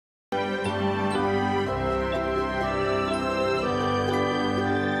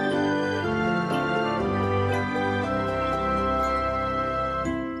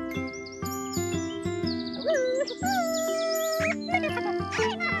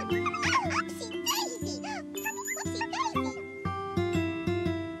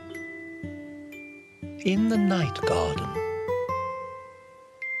in the night garden.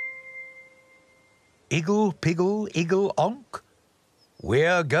 Iggle Piggle, Iggle Onk,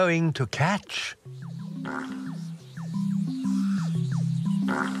 we're going to catch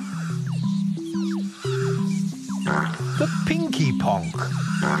the Pinky Ponk.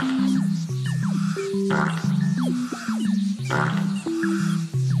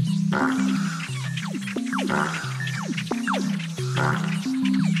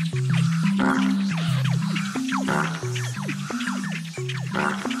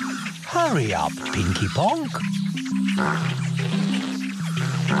 Hurry up, Pinky Ponk.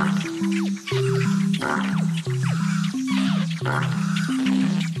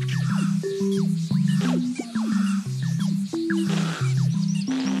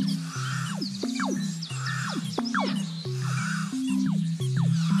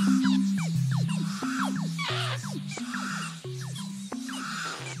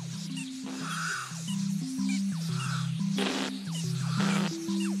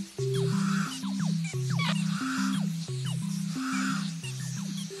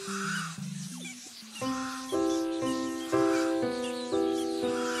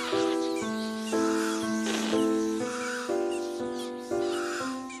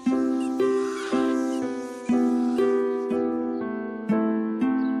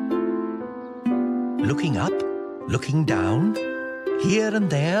 Looking up, looking down, here and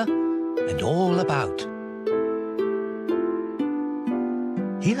there, and all about.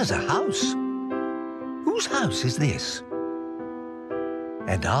 Here's a house. Whose house is this?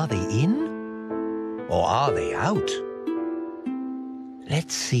 And are they in? Or are they out?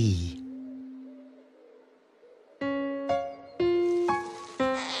 Let's see.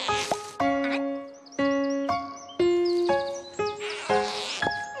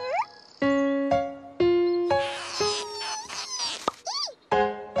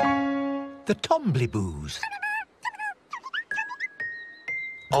 The Tombliboos.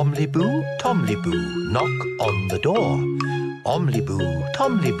 Omliboo, Tomliboo, knock on the door. Omliboo,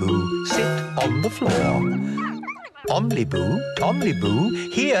 Tomliboo, sit on the floor. Omliboo,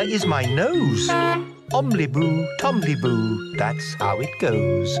 Tomliboo, here is my nose. Omliboo, Tomliboo, that's how it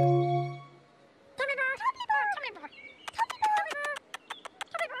goes.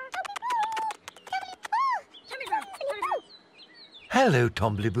 Hello,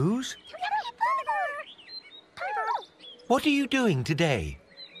 Tombliboos. What are you doing today?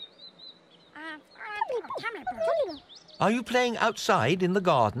 Are you playing outside in the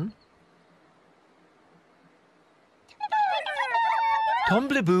garden?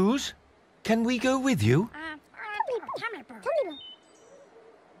 Tombliboos, can we go with you?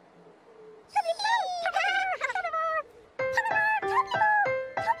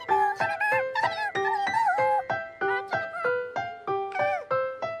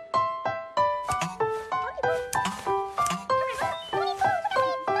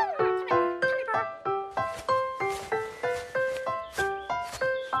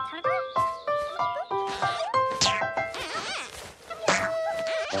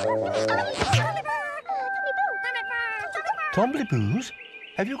 Tombliboos,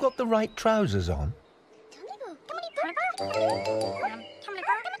 have you got the right trousers on?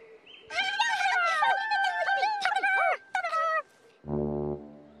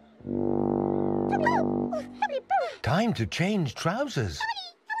 Time to change trousers.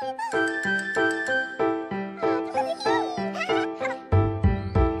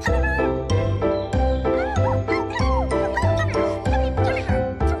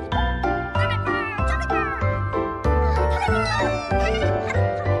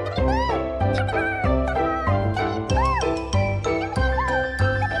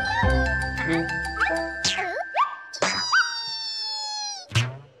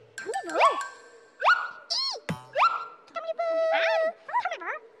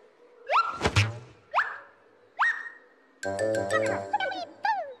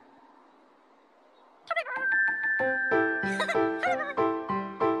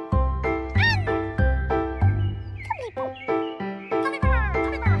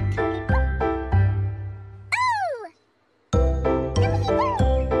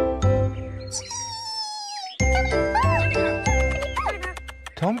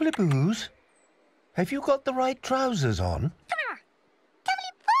 Tombliboos, have you got the right trousers on?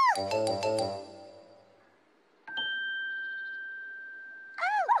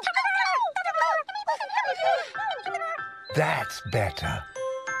 That's better.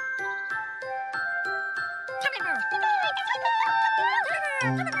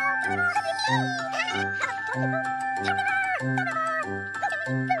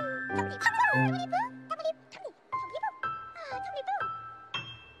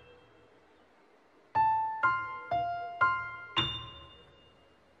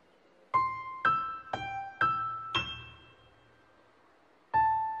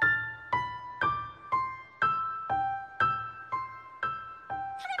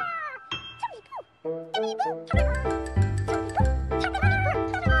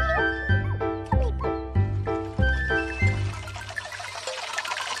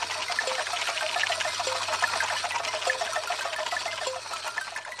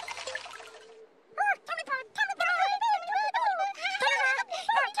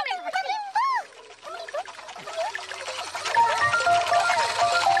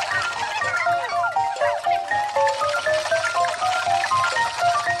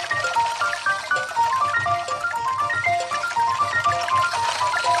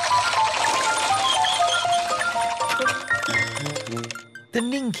 The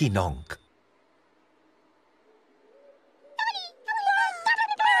Ninky Nonk.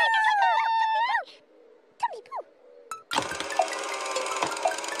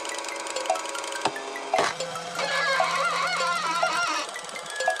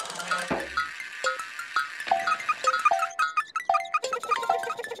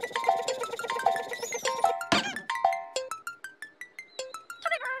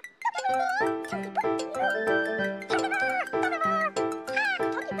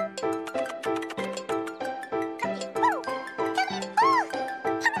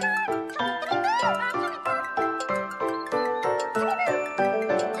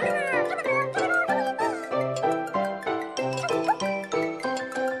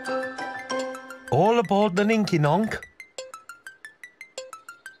 All aboard the Ninky Nonk.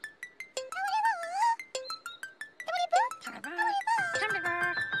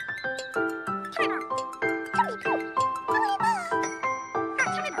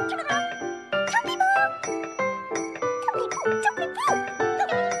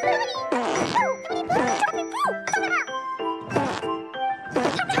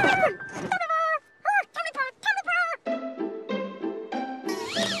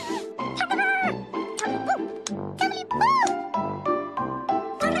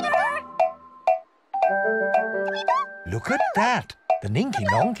 Look at that! The Ninky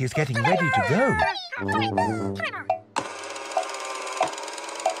Nonk is getting ready to go.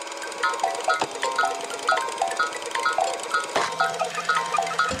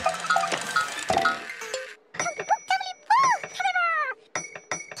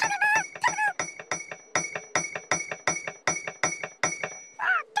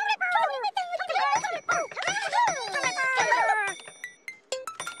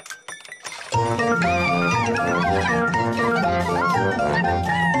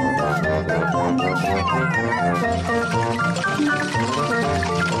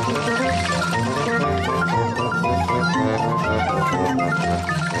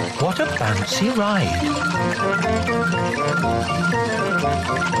 What a bouncy ride!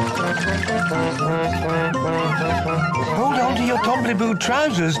 Hold on to your Tombliboo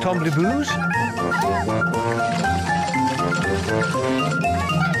trousers, Tombliboos.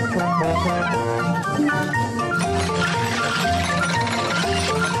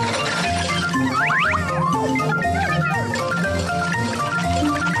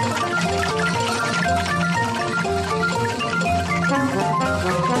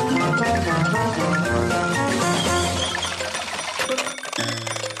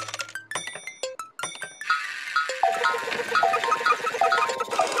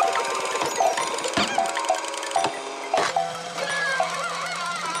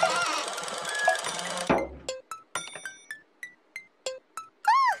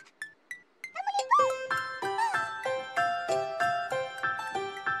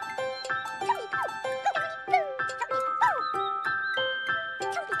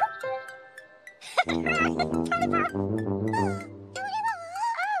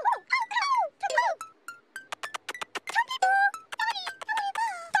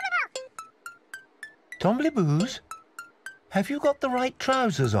 Tombliboos, have you got the right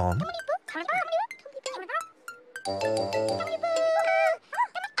trousers on?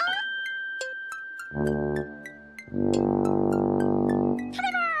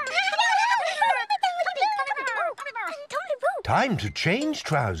 Time to change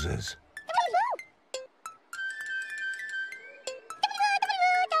trousers.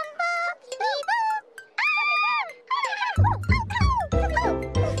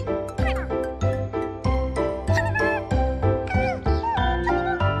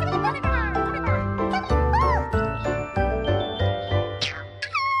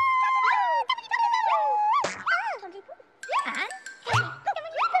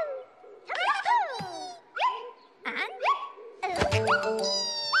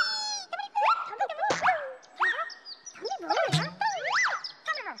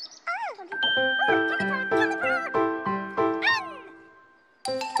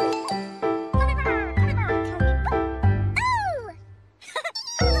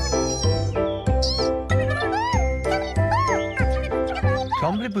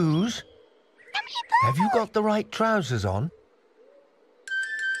 Have you got the right trousers on?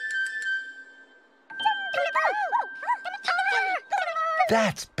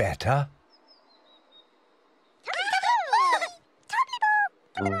 That's better.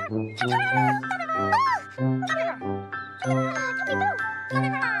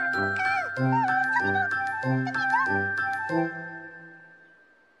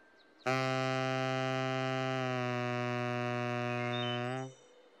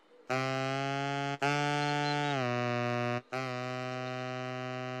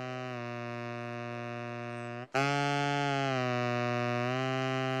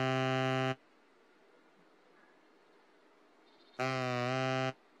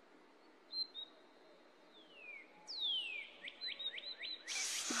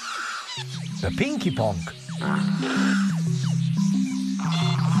 The Pinky Ponk.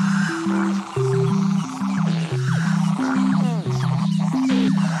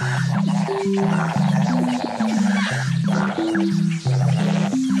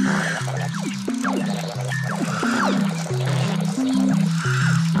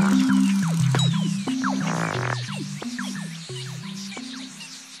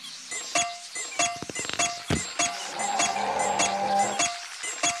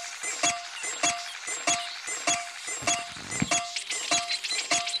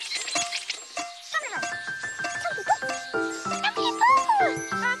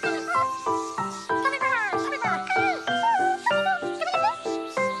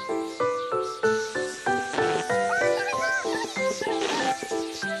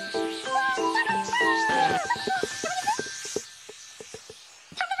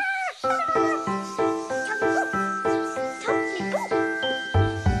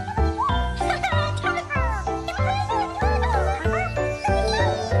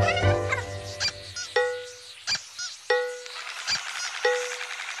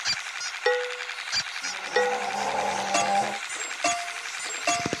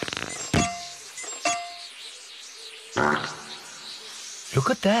 Look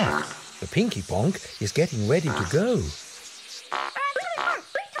at that. The Pinky Ponk is getting ready to go.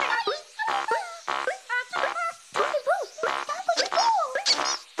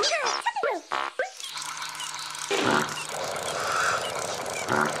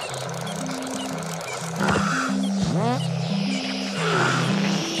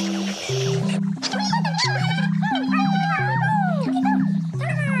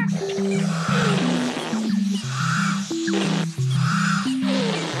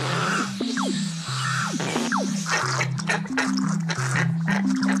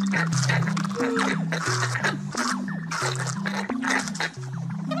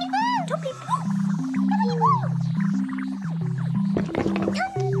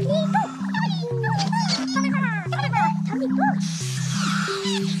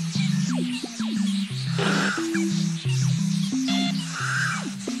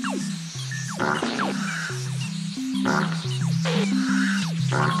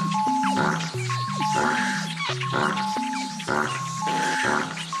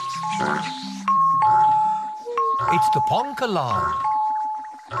 It's the Ponk alarm.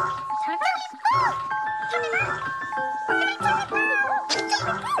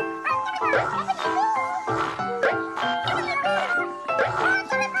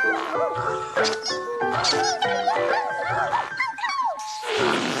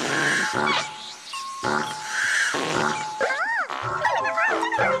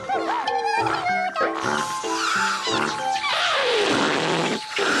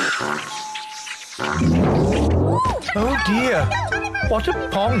 Oh dear, what a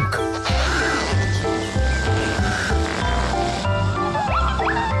Ponk!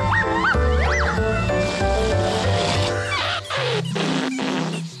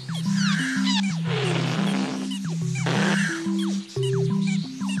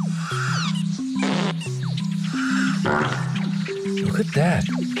 Look at that,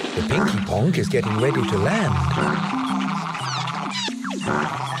 the Pinky Ponk is getting ready to land.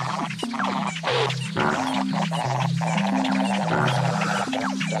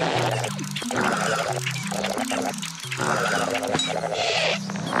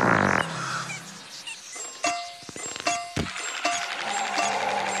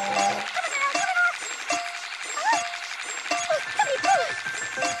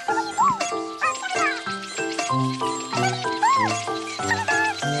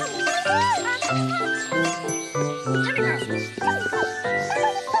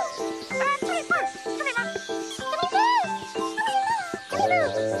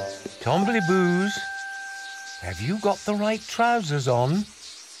 Tombliboos, have you got the right trousers on?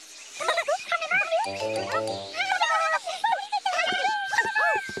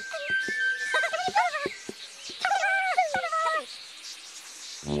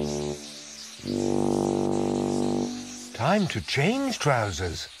 Time to change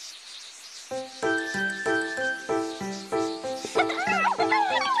trousers.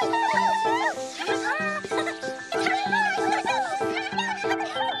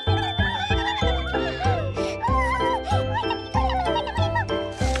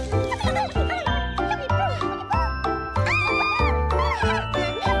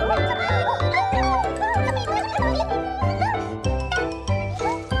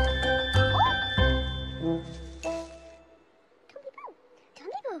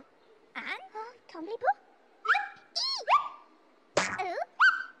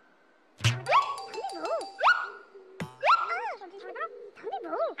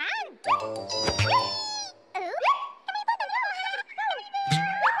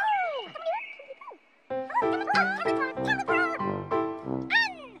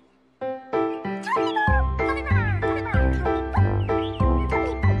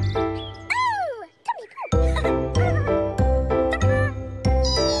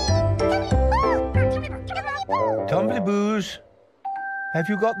 Tombliboos, have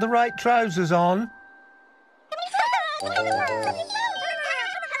you got the right trousers on?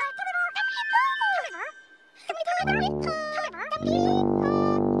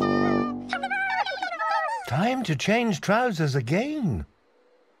 Time to change trousers again.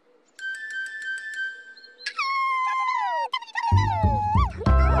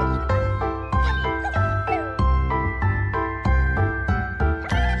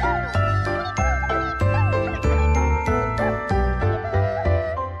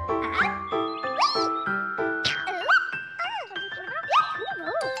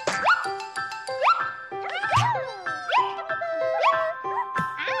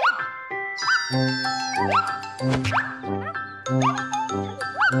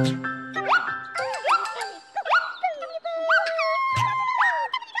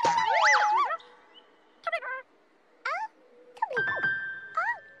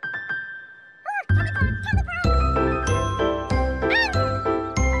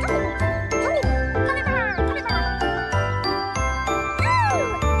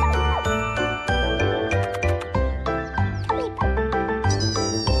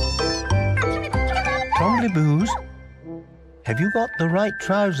 Tombliboos, have you got the right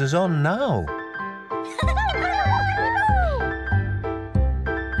trousers on now?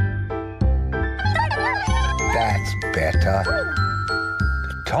 That's better.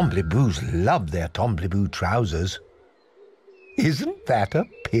 The Tombliboos love their Tombliboo trousers. Isn't that a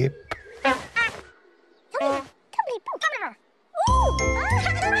pip?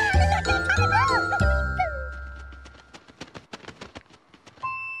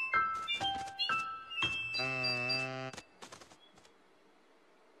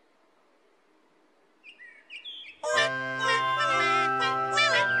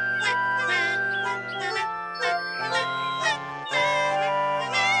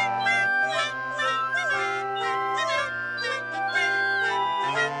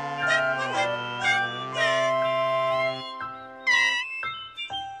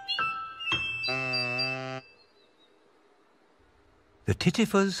 The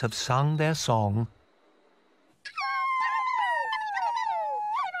Tittifers have sung their song.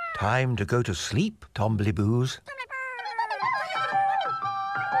 Time to go to sleep, Tombliboos.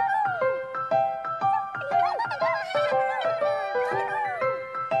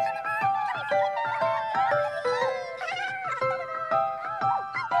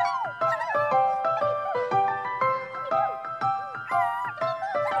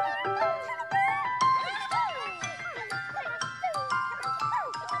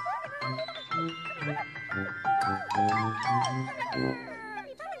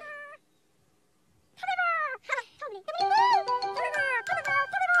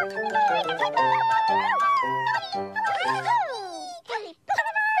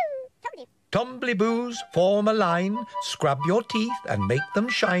 Tombliboos, form a line, scrub your teeth and make them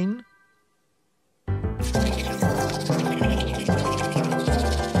shine.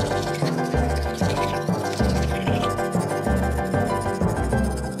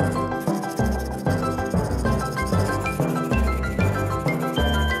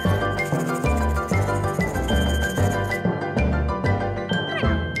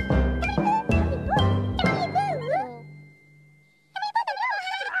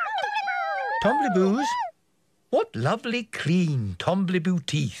 Tombliboos, what lovely clean Tombliboo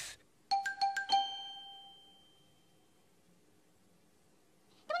teeth.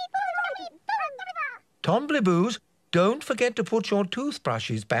 Tombliboos, don't forget to put your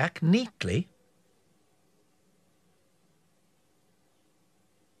toothbrushes back neatly.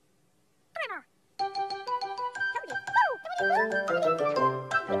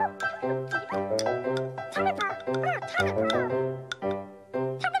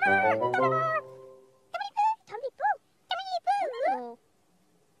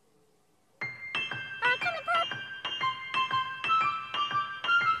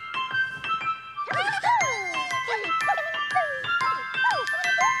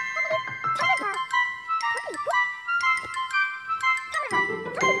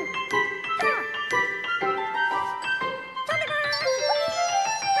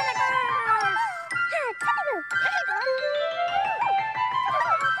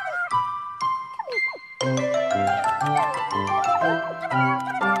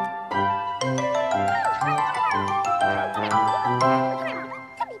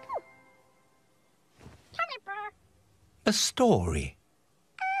 A story.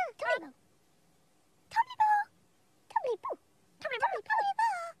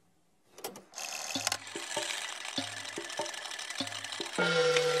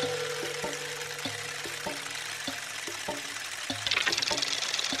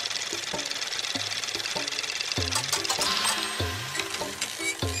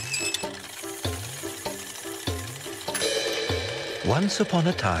 Once upon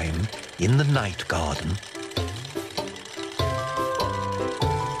a time, in the night garden,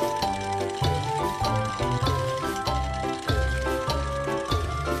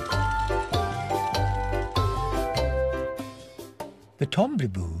 the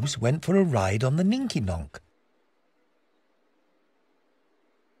Tombliboos went for a ride on the Ninky Nonk.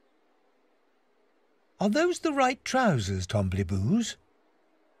 Are those the right trousers, Tombliboos?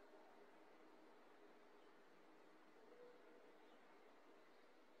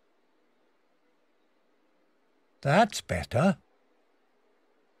 That's better.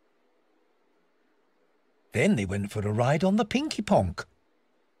 Then they went for a ride on the Pinky Ponk.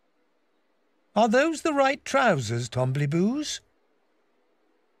 Are those the right trousers, Tombliboos?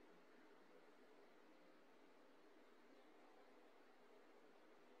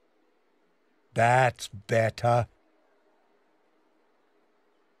 That's better.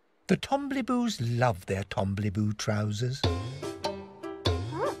 The Tombliboos love their Tombliboo trousers.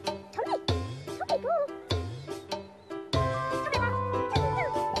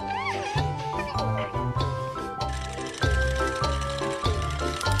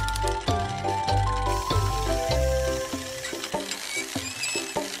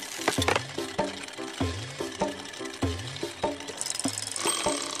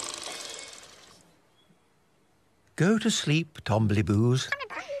 Go to sleep, Tombliboos.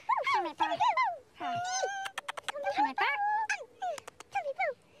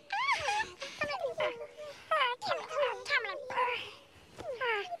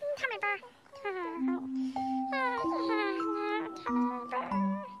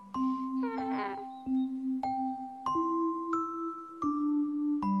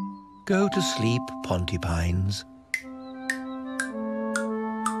 Go to sleep, Pontypines.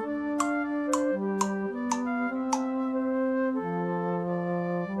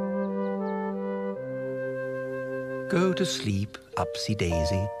 Go to sleep, Upsy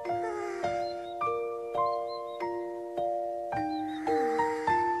Daisy.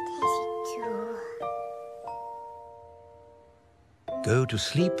 Go to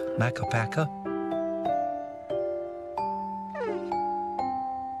sleep, Pakka.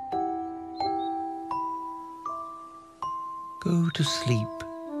 Go to sleep,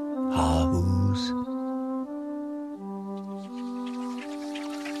 Hahoos.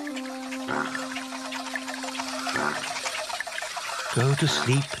 Go to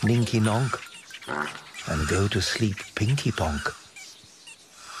sleep, Ninky Nonk, and go to sleep, Pinky Ponk.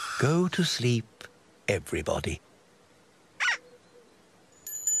 Go to sleep, everybody.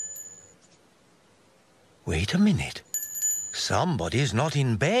 Wait a minute. Somebody's not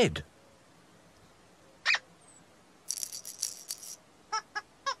in bed.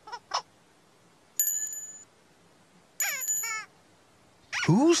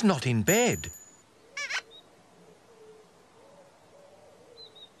 Who's not in bed?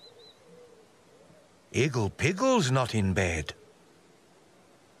 Igglepiggle's not in bed.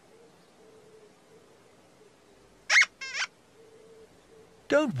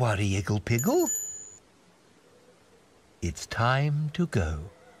 Don't worry, Igglepiggle. It's time to go.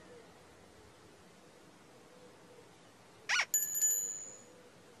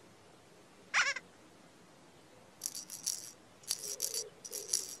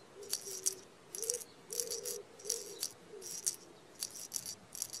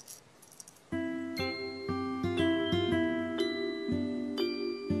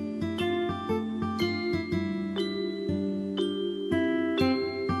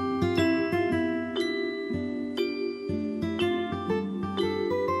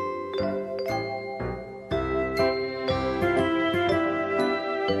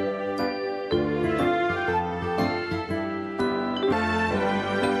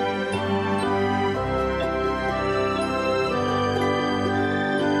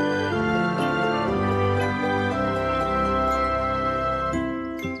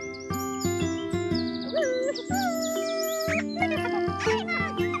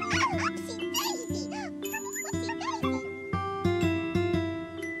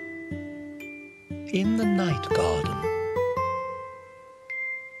 In the night garden.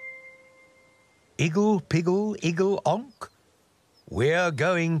 Iggle, Piggle, Iggle, Onk, we're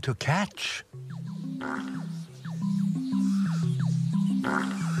going to catch.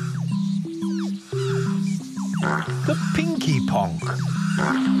 The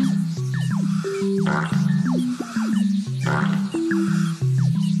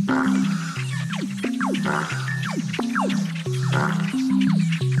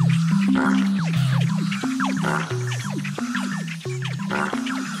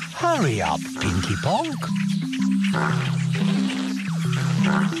Hurry up, Pinky Ponk.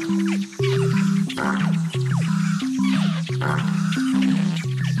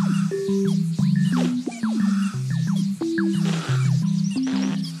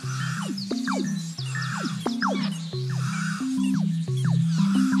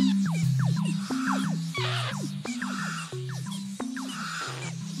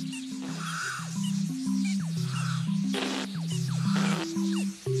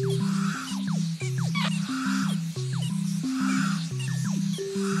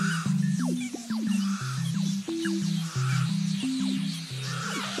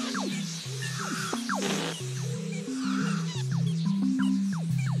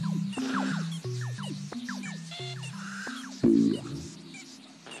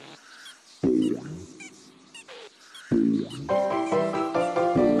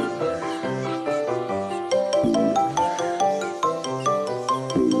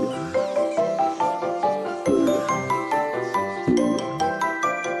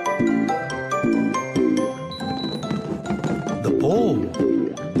 The ball.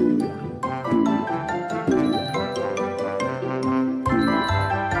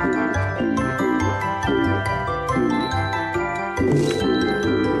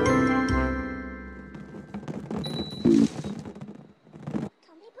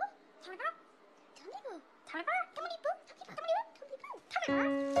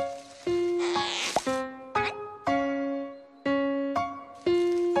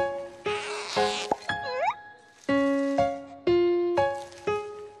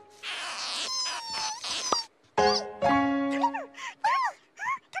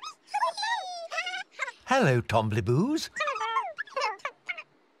 Hello, Tombliboos.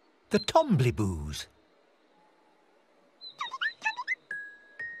 The Tombliboos.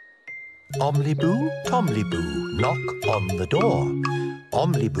 Omliboo, Tomliboo, knock on the door.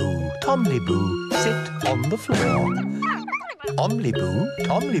 Omliboo, Tomliboo, sit on the floor. Omliboo,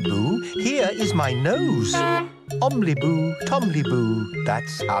 Tomliboo, here is my nose. Omliboo, Tomliboo,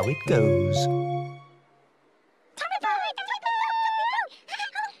 that's how it goes.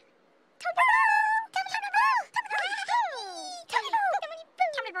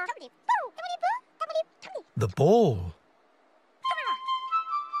 The ball.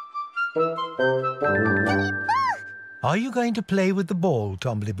 Are you going to play with the ball,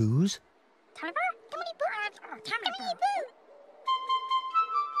 Tombliboos?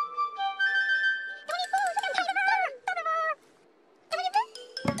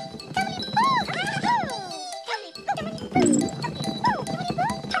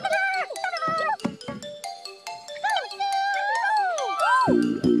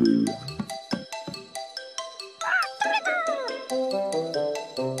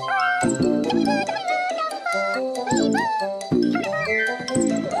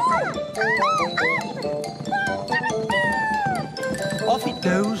 Off it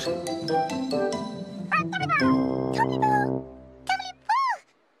goes.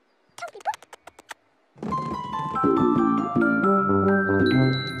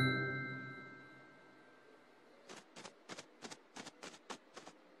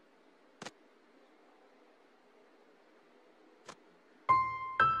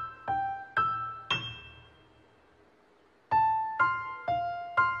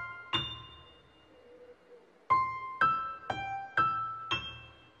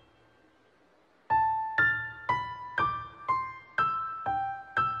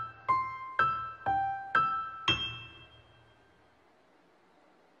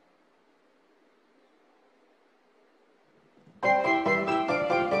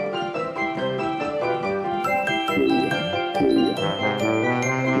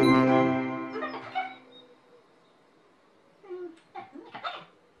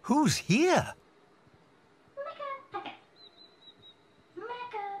 Who's here?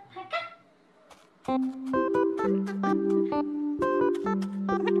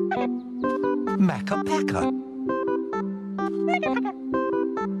 Makka Pakka.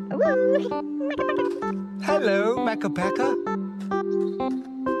 Hello, Makka Pakka.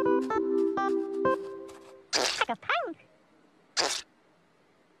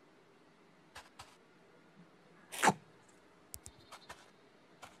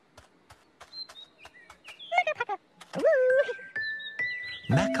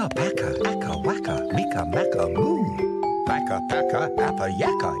 Makka Pakka, akka waka, mika maka moo. Pakka Pakka, appa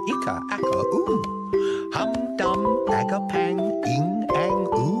yakka, ika akka oo. Hum dum, aga pang, ing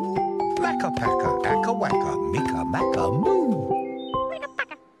Pakka, Akka Wacka, Mika Makka Moo.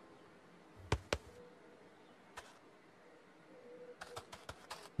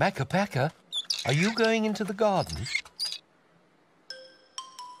 Makka Pakka, are you going into the garden?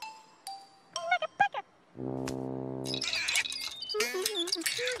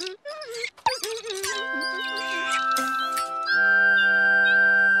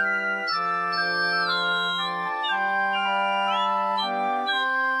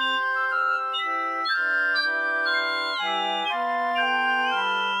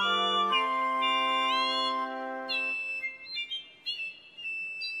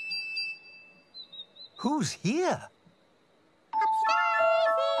 Who's here?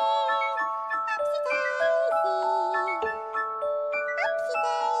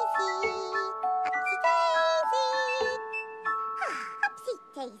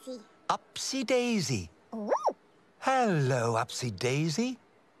 Upsy Daisy. Ooh. Hello, Upsy Daisy.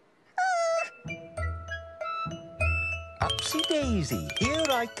 Upsy Daisy, here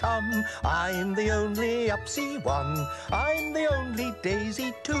I come. I'm the only Upsy one. I'm the only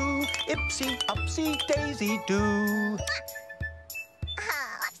Daisy too. Ipsy, Upsy Daisy do.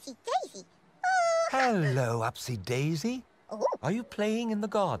 Upsy Daisy. Hello, Upsy Daisy. Ooh. Are you playing in the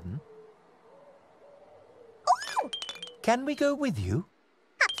garden? Ooh. Can we go with you?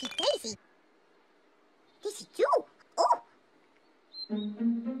 Upsy Daisy. Daisy too. Oh.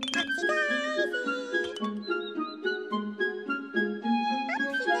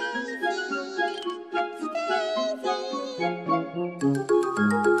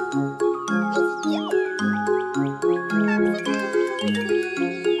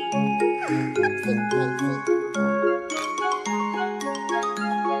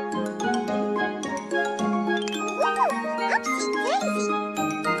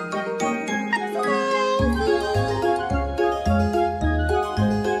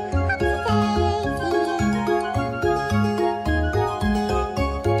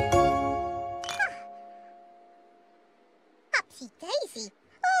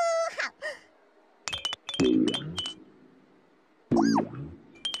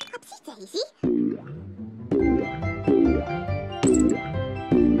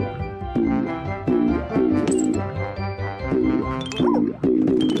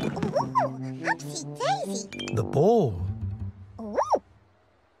 Upsy Daisy. The ball. Ooh.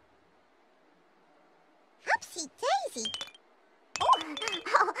 Upsy Daisy. Oh.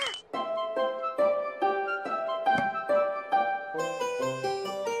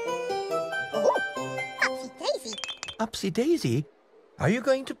 Upsy Daisy. Upsy Daisy, are you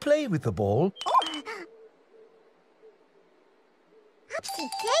going to play with the ball? Upsy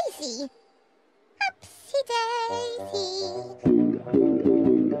Daisy. Upsy Daisy.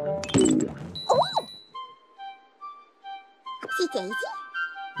 Oh! Upsy Daisy?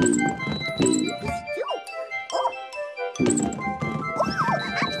 Daisy too. Oh! Oh!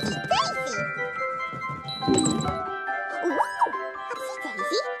 Upsy Daisy! Whoa! Upsy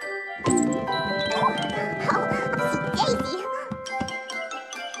Daisy? Oh! Upsy Daisy!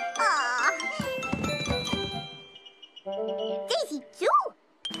 Aw! Daisy too!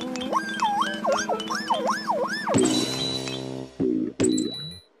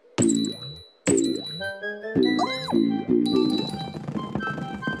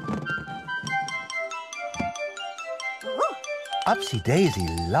 Upsy Daisy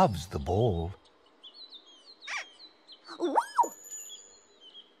loves the ball. Woo!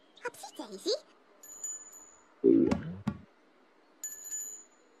 Upsy Daisy?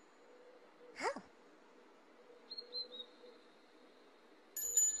 Oh.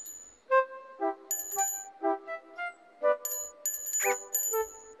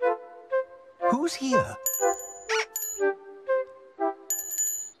 Who's here?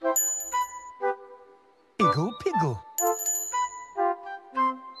 Iggle Piggle.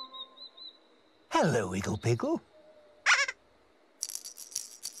 Hello, Igglepiggle.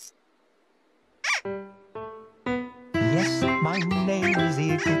 Yes, my name is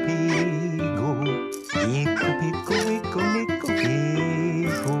Igglepiggle. Igglepiggle, Iggle,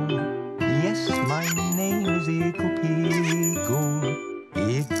 Igglepiggle. Yes, my name is Igglepiggle.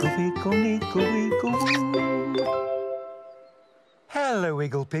 Igglepiggle, Iggle, Iggle. Hello,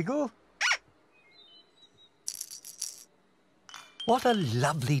 Igglepiggle. What a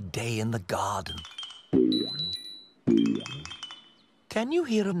lovely day in the garden. Can you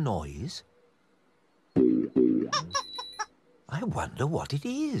hear a noise? I wonder what it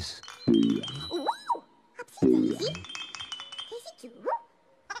is. Woo! Upsy Daisy? Daisy too?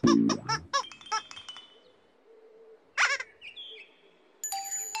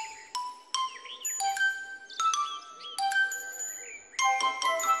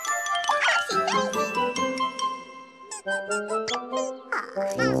 Upsy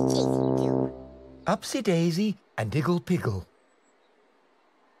Upsy Daisy and Iggle Piggle.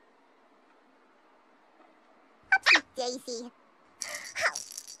 Upsy Daisy.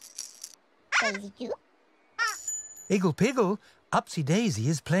 How? Daisy do. Iggle Piggle, Upsy Daisy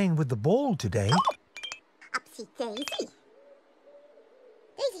is playing with the ball today. Upsy Daisy.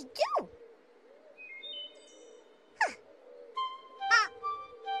 Daisy do.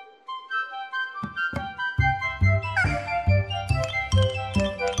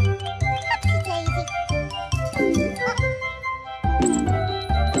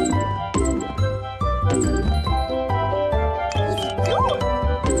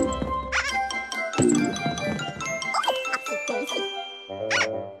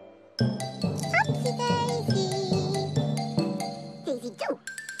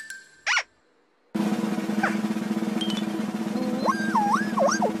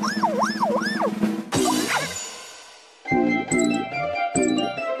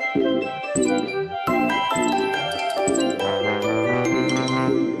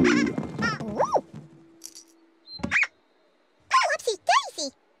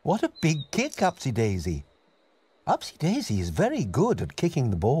 What a big kick, Upsy Daisy. Upsy Daisy is very good at kicking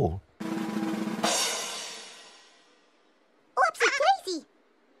the ball. Upsy Daisy.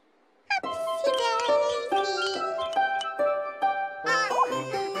 Upsy Daisy.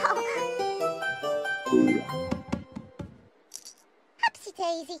 Upsy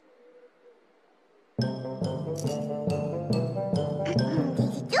Daisy.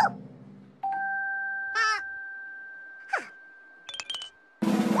 Daisy do.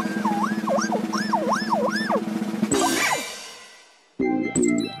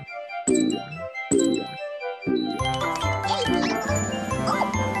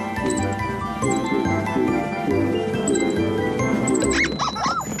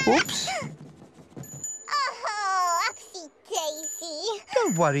 Oops! Oh, Upsy Daisy.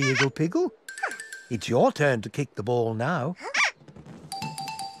 Don't worry, Iggle Piggle. It's your turn to kick the ball now.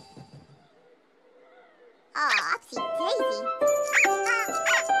 Oh, Upsy Daisy.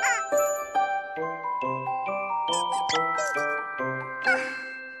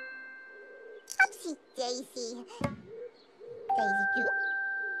 Upsy Daisy. Daisy do.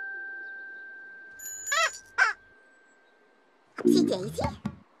 Upsy Daisy.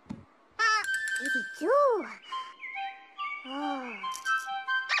 Daisy do. Oh.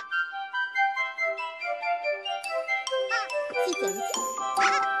 Upsy Daisy.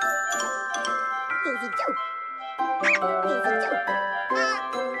 Daisy do. Daisy do.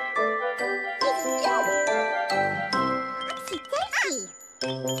 Daisy do. Upsy Daisy.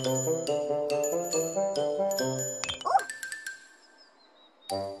 Oh.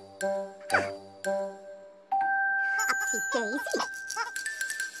 Upsy Daisy.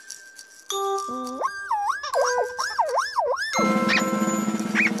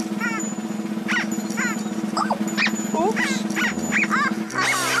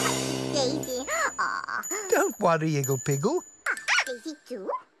 Daisy. Aw. Don't worry, Iggle Piggle. Daisy do.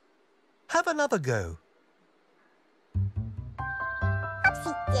 Have another go.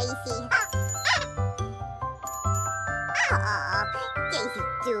 Upsy Daisy. Aw. Daisy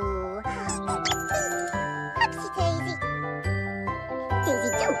do. Upsy Daisy. Daisy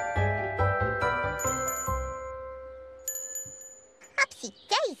do. Upsy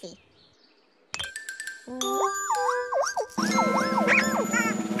Daisy.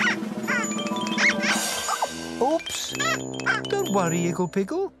 Oops! Don't worry, Iggle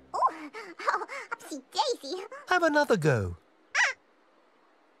Piggle. Oh, Upsy Daisy. Have another go.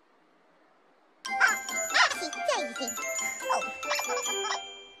 Upsy Daisy. Oh.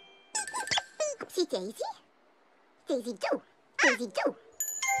 Upsy Daisy. Daisy do. Daisy do. Daisy do.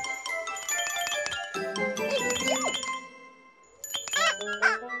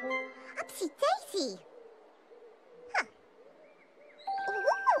 Upsy Daisy. Huh.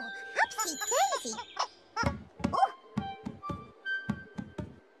 Ooh, Upsy Daisy. Oh.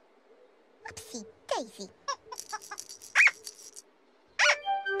 Upsy Daisy.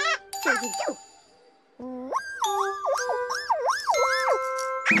 Daisy do.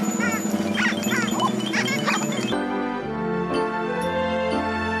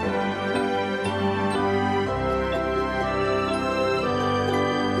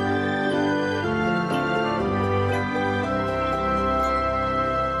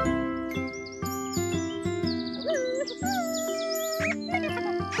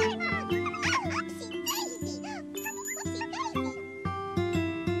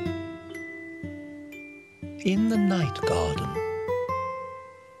 In the night garden.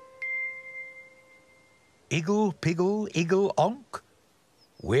 Iggle, Piggle, Iggle, Onk.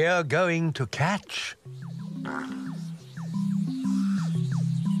 We're going to catch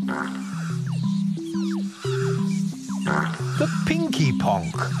the Pinky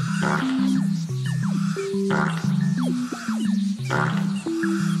Ponk.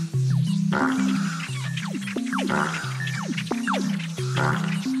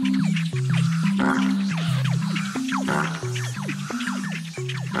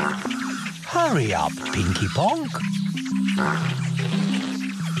 Hurry up, Pinky Ponk.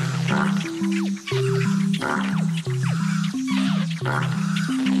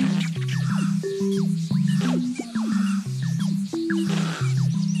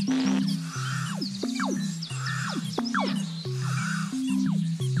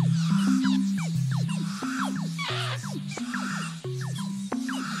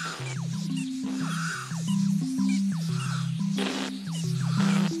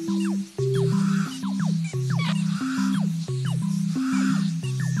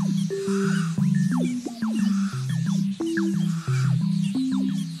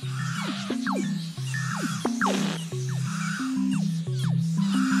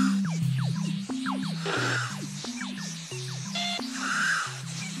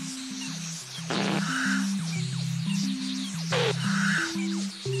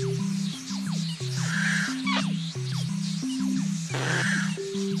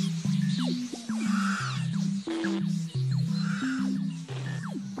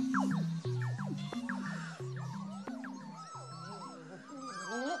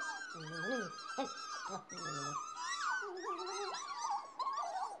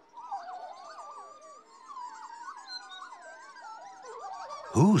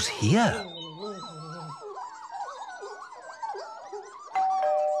 Who's here?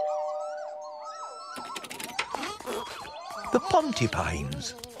 The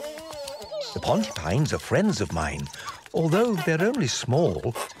Pontipines. The Pontipines are friends of mine, although they're only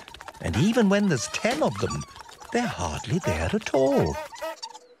small, and even when there's 10 of them, they're hardly there at all.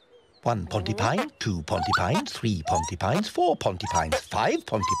 1 Pontipine, 2 Pontipines, 3 Pontipines, 4 Pontipines, 5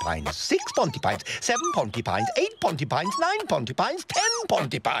 Pontipines, 6 Pontipines, 7 Pontipines, 8 Pontipines, 9 Pontipines, 10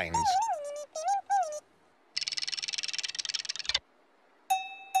 Pontipines.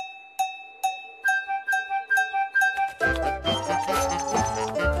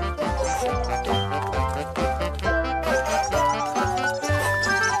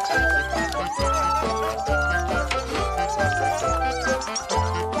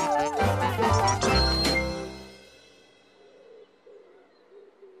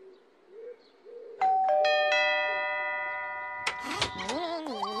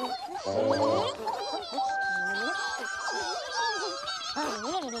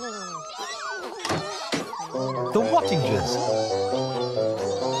 The Wattingers.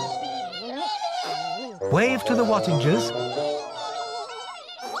 Wave to the Wattingers.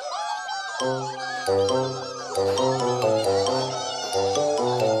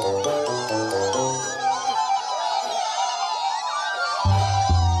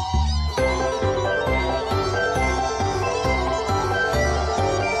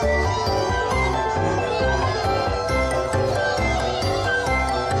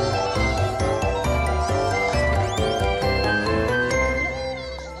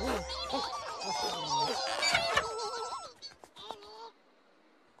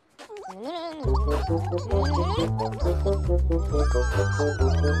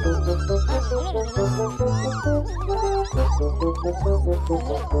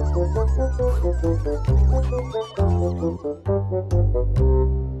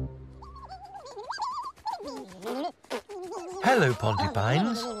 Hello,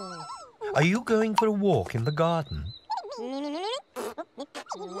 Pontipines. Are you going for a walk in the garden?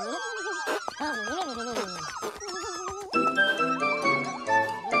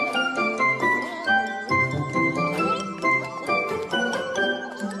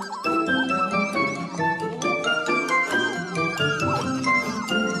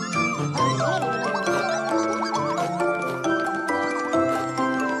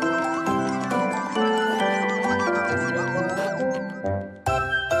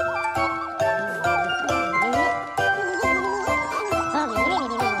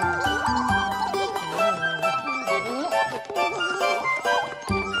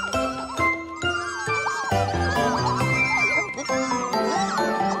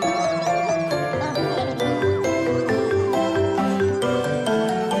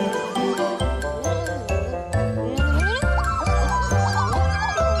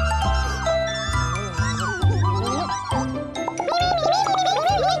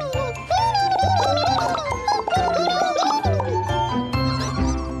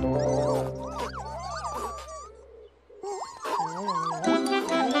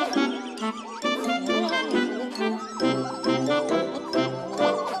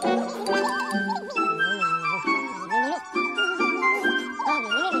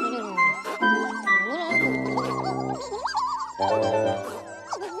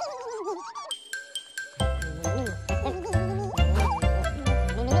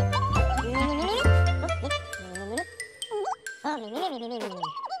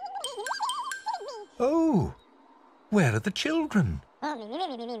 Oh, where are the children?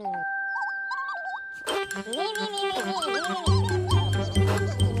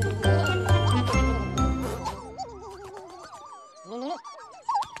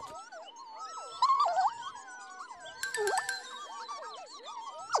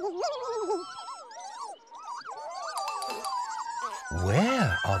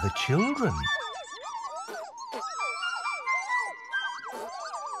 Where are the children?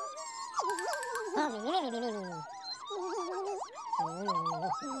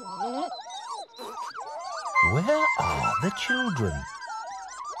 Where are the children?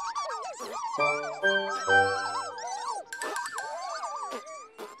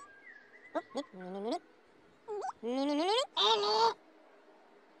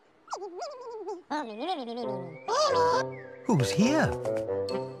 Who's here?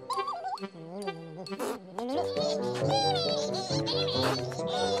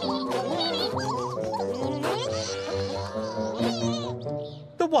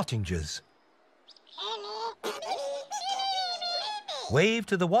 The Wattingers. Wave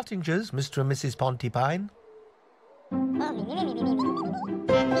to the Wattingers, Mr. and Mrs. Pontypine.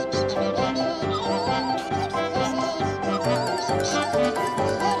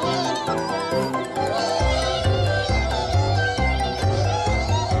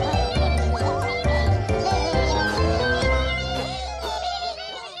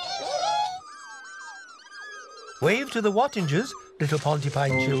 Wave to the Wattingers, little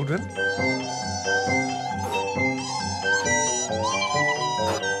Pontypine children.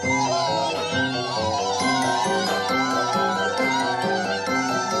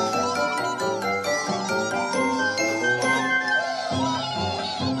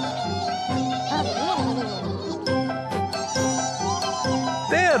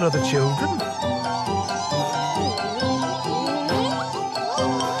 There are the children.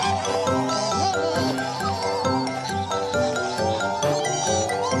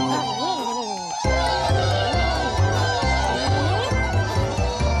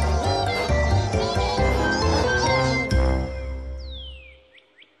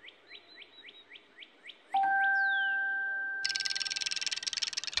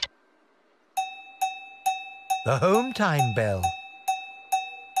 The home time bell.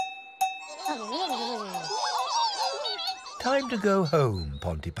 Time to go home,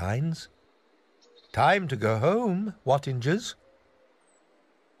 Pontypines. Time to go home, Wattingers.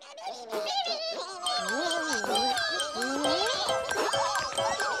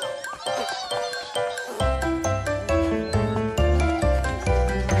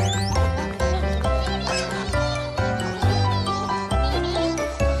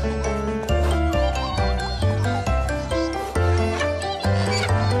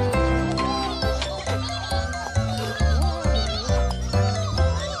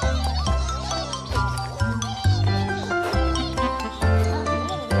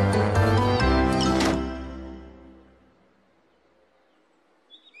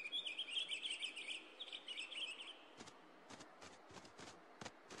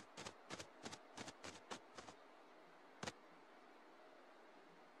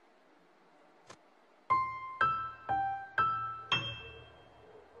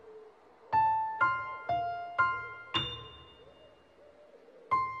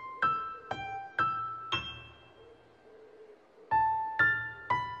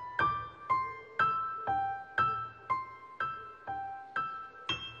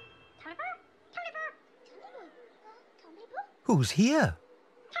 Who's here?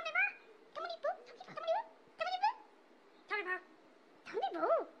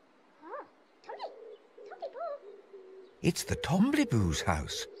 It's the Tombliboos'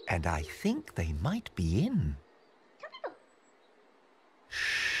 house, and I think they might be in.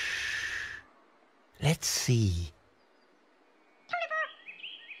 Shh. Let's see.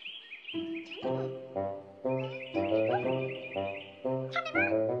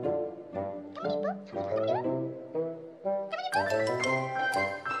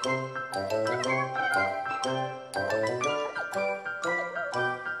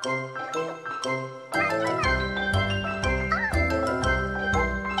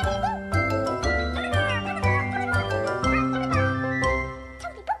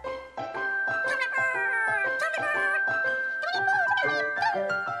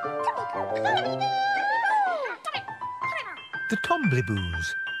 The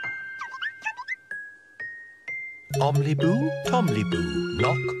Tombliboos. Omliboo, Tomliboo,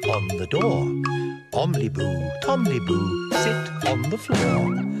 knock on the door. Omliboo, Tomliboo, sit on the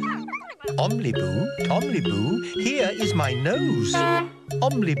floor. Omliboo, Tomliboo, here is my nose.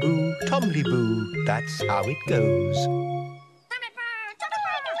 Omliboo, Tomliboo, that's how it goes.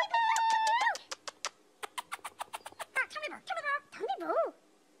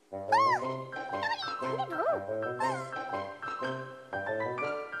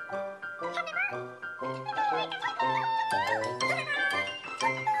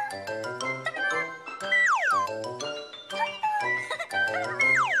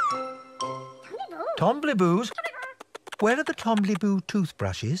 Tombliboos? Where are the Tombliboo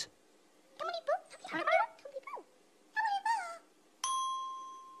toothbrushes?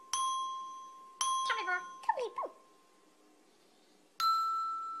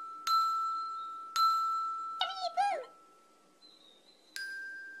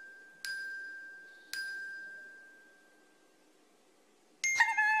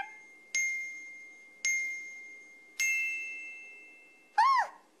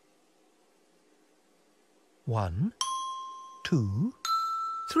 One, two,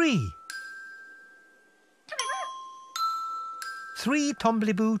 three. 3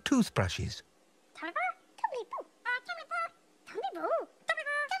 Tombliboo toothbrushes.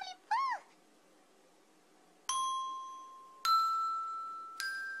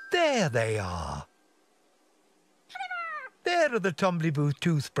 There they are. There are the Tombliboo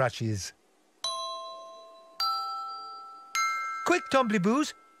toothbrushes. Quick,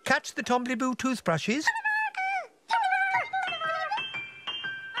 Tombliboos, catch the Tombliboo toothbrushes.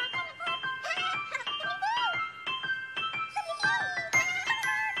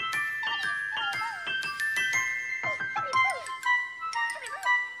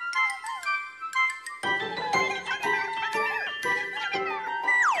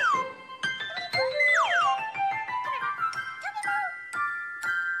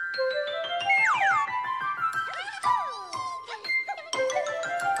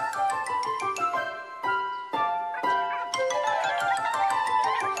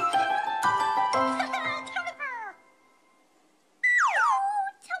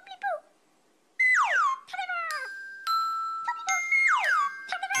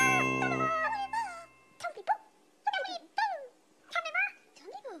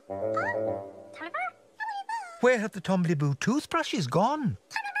 Where have the Tombliboo toothbrushes gone?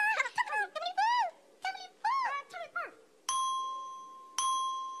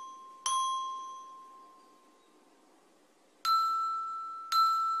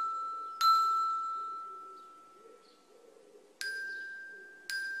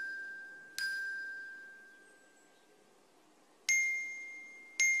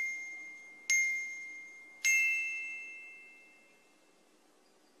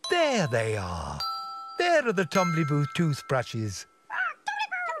 There they are. There are the Tombliboo toothbrushes.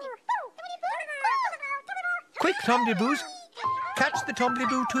 Quick, Tombliboos, catch the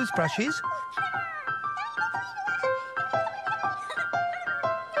Tombliboo toothbrushes.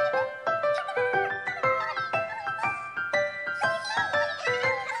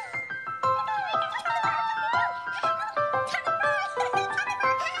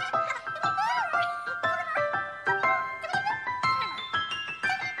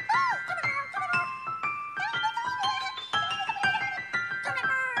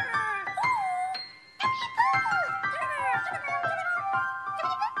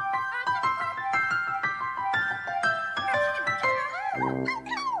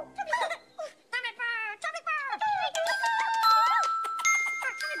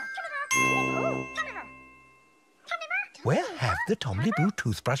 Where have the Tombliboo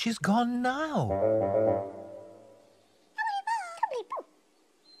toothbrushes gone now?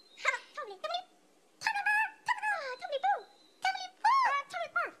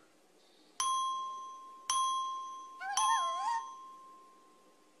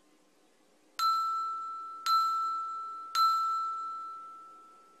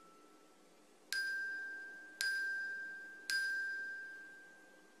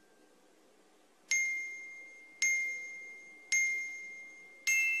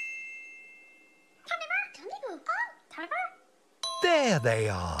 There they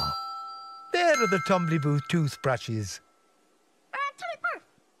are. There are the Tombliboo toothbrushes.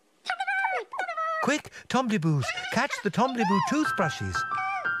 Quick, Tombliboos, catch the Tombliboo toothbrushes.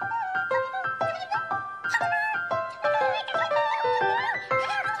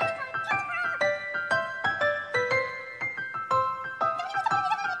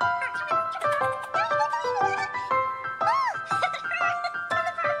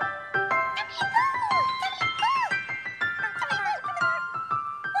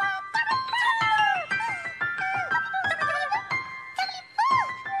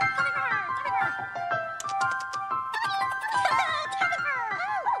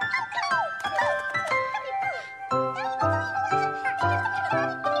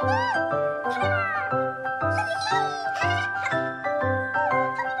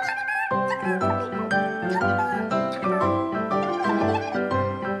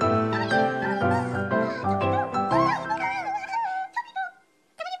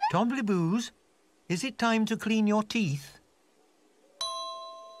 Tombliboos, is it time to clean your teeth?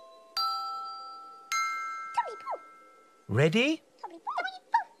 Ready?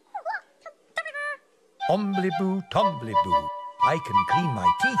 Ombliboo, tombliboo, I can clean my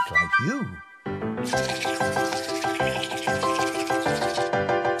teeth like you.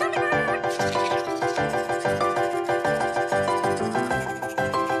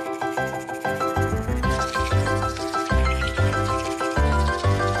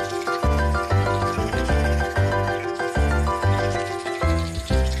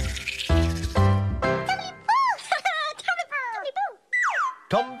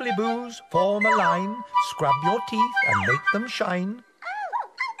 Tombliboos, form a line, scrub your teeth and make them shine.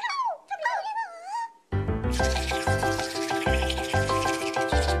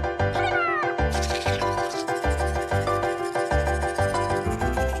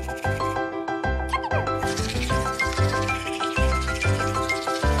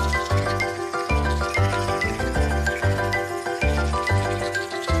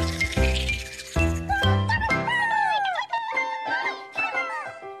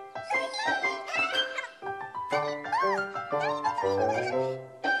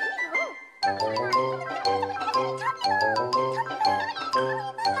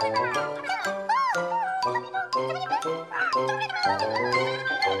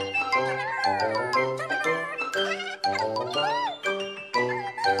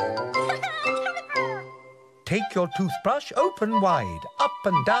 Take your toothbrush open wide, up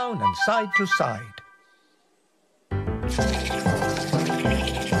and down and side to side.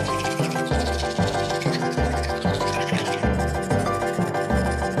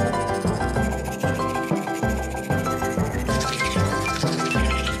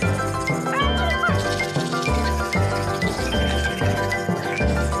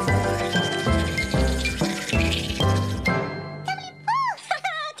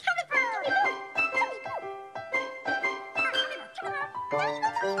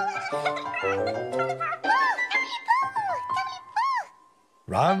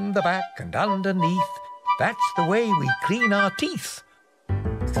 Round the back and underneath, that's the way we clean our teeth.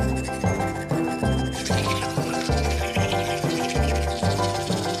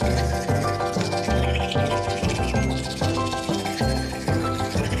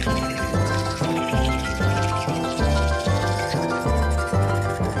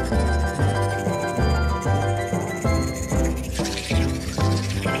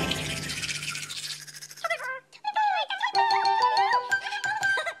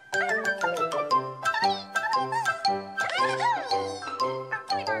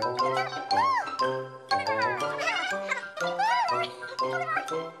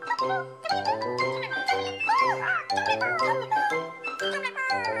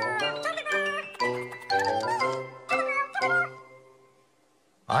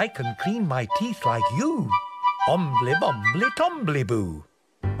 I can clean my teeth like you. Ombly bombly tombly boo.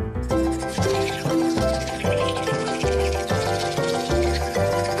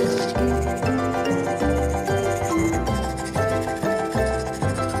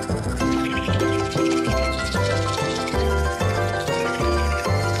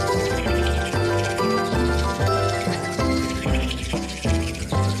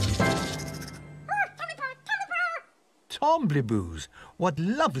 Tombliboos, what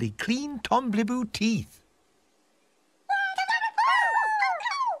lovely clean tombliboo teeth.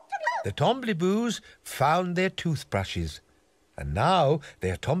 The tombliboos found their toothbrushes, and now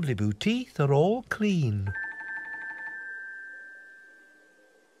their tombliboo teeth are all clean.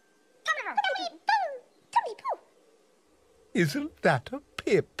 Isn't that a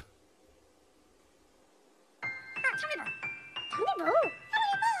pip?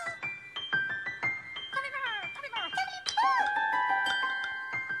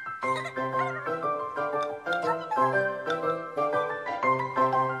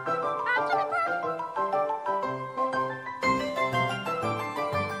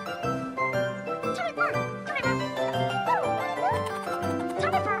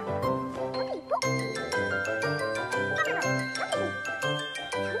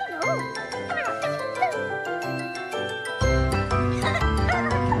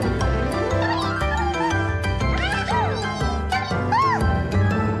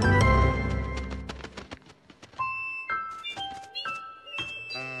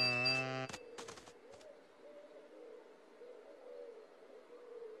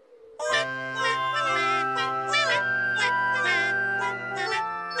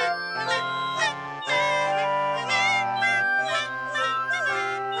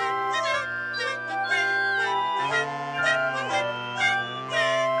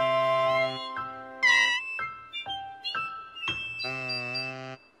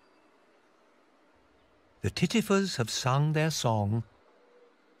 the Tittifers have sung their song.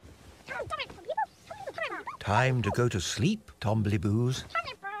 Time to go to sleep, Tombliboos.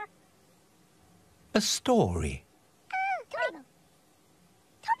 A story.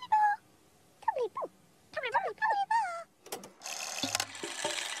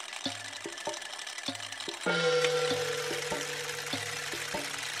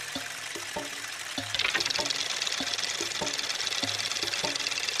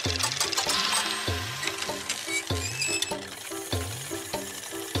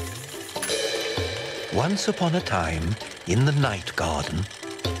 Once upon a time, in the night garden,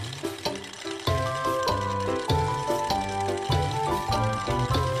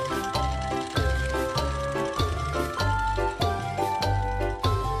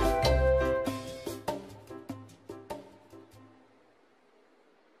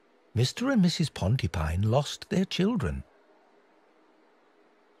 Mr. and Mrs. Pontypine lost their children.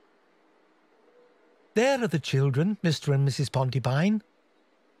 There are the children, Mr. and Mrs. Pontypine.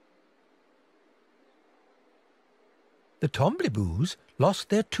 The Tombliboos lost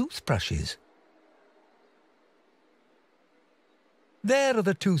their toothbrushes. There are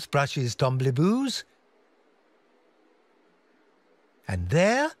the toothbrushes, Tombliboos. And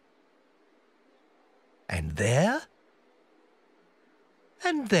there, and there,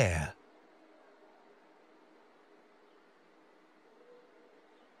 and there.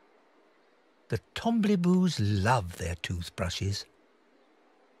 The Tombliboos love their toothbrushes.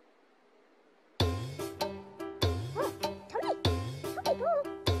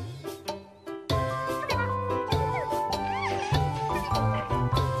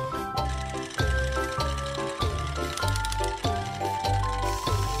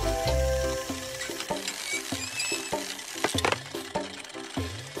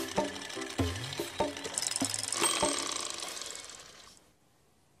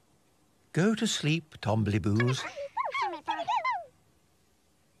 Go to sleep, Tombliboos.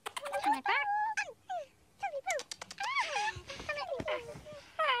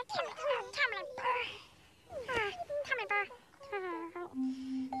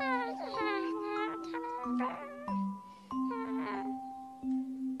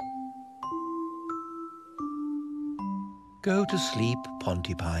 Go to sleep,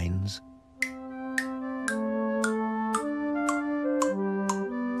 Pontypines.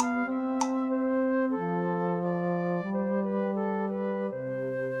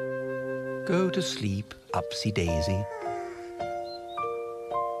 Go to sleep, Upsy Daisy.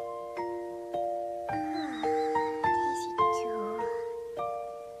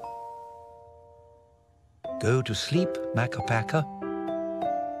 Go to sleep, Makka Pakka.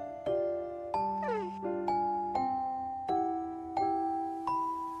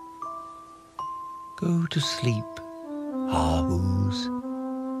 Go to sleep, Hahoos.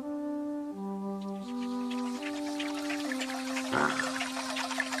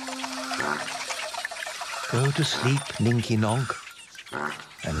 Go to sleep, Ninky Nonk,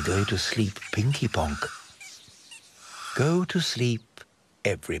 and go to sleep, Pinky Ponk. Go to sleep,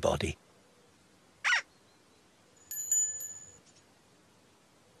 everybody.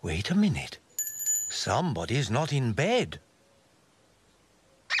 Wait a minute. Somebody's not in bed.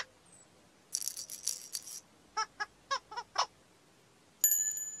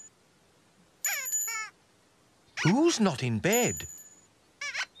 Who's not in bed?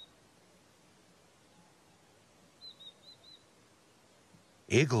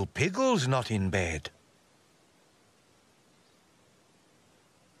 Igglepiggle's not in bed.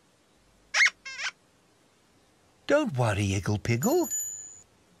 Don't worry, Igglepiggle.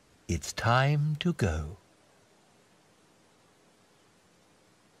 It's time to go.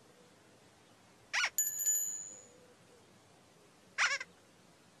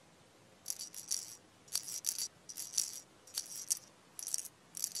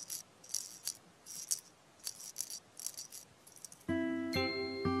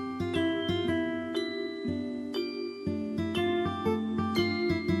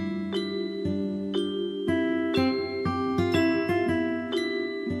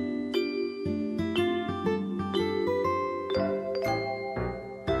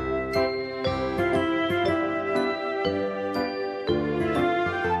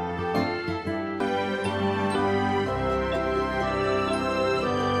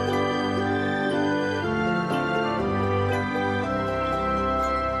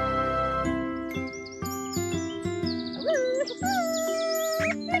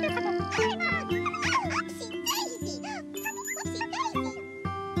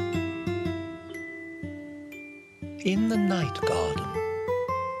 In the night garden.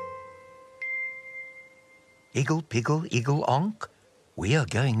 Iggle Piggle, Iggle Onk, we are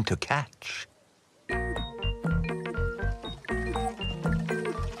going to catch.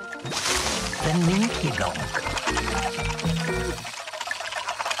 the Ninky Nonk.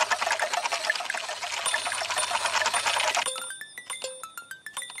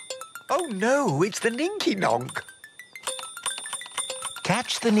 Oh no, it's the Ninky Nonk.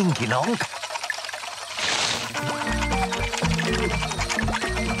 Catch the Ninky Nonk.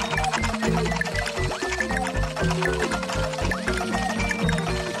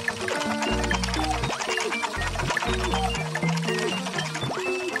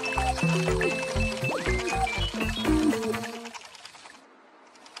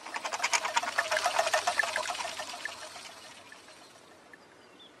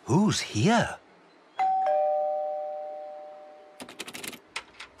 Who's here?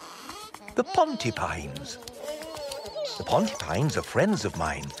 The Pontipines. The Pontipines are friends of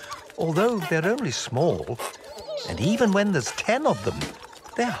mine, although they're only small. And even when there's 10 of them,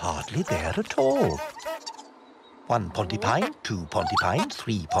 they're hardly there at all. 1 Pontipine, 2 Pontipines,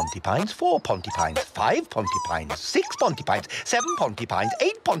 3 Pontipines, 4 Pontipines, 5 Pontipines, 6 Pontipines, 7 Pontipines,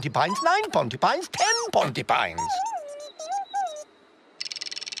 8 Pontipines, 9 Pontipines, 10 Pontipines.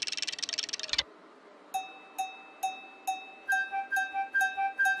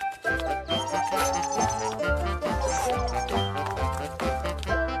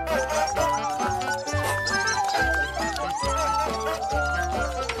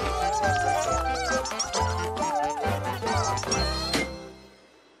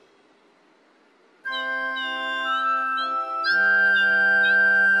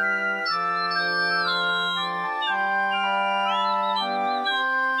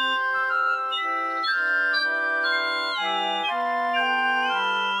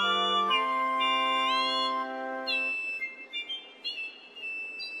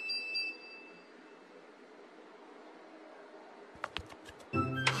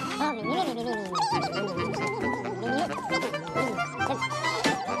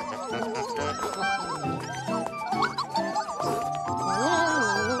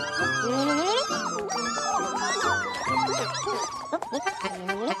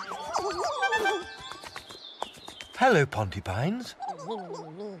 Hello, Pontipines.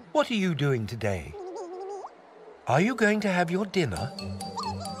 What are you doing today? Are you going to have your dinner?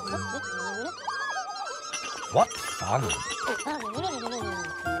 What fun!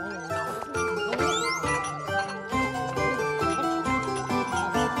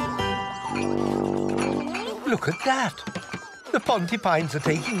 Look at that! The Pontipines are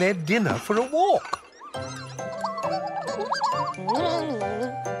taking their dinner for a walk.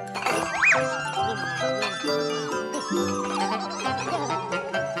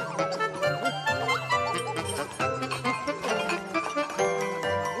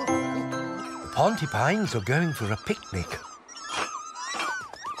 Pontipines are going for a picnic.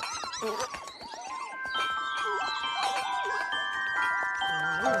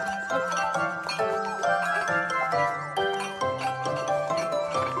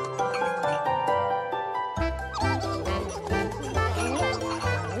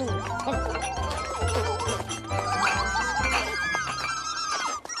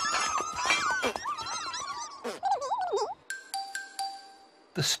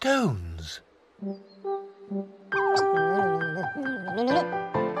 The stones.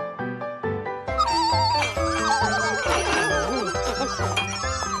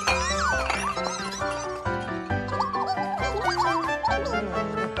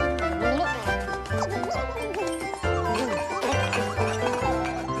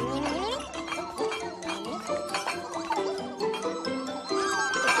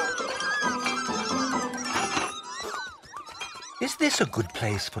 Is this a good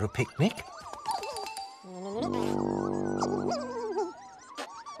place for a picnic?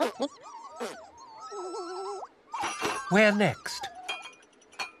 Where next?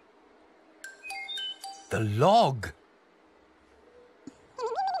 The log.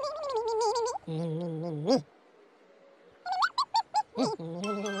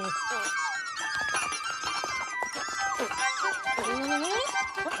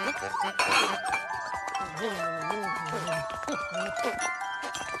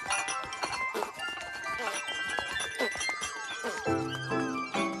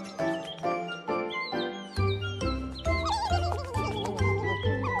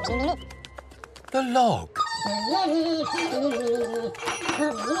 The log.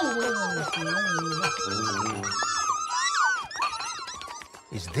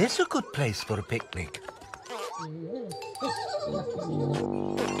 Is this a good place for a picnic?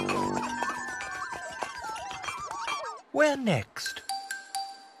 Where next?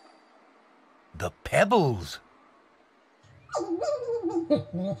 The pebbles.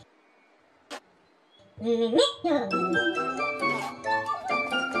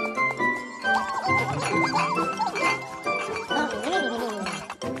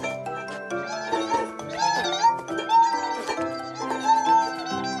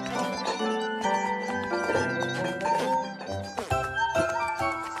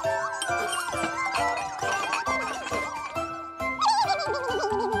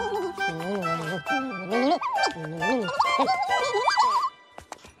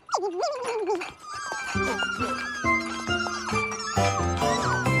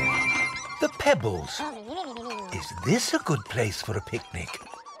 The pebbles. Is this a good place for a picnic?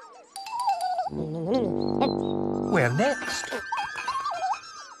 Where next?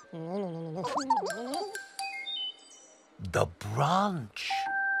 The branch.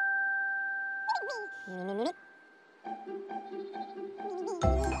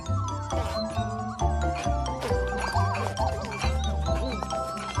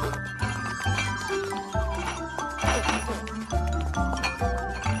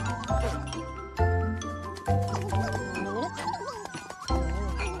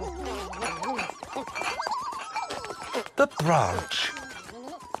 The branch.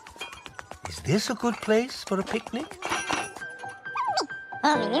 Is this a good place for a picnic?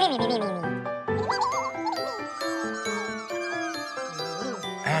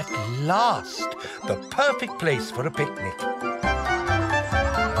 At last, the perfect place for a picnic.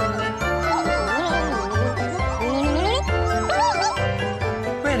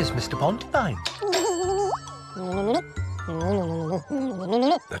 Where is Mr. Pontine?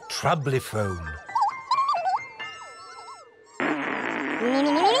 The Troubliphone.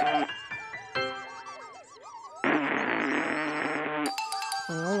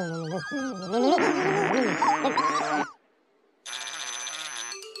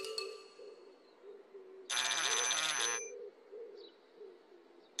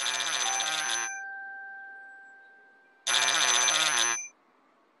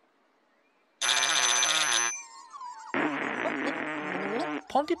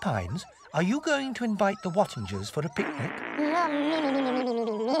 Pontipines, are you going to invite the Wattingers for a picnic?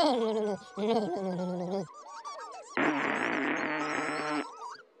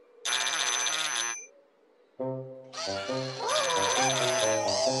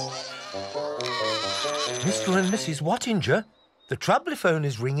 Mr. and Mrs. Wattinger, the Troubliphone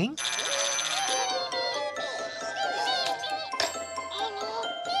is ringing.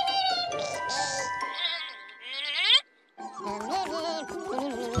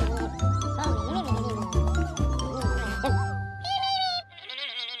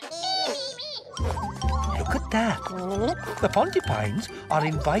 Look at that. The Pontipines are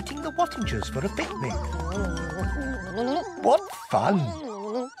inviting the Wattingers for a picnic. What fun!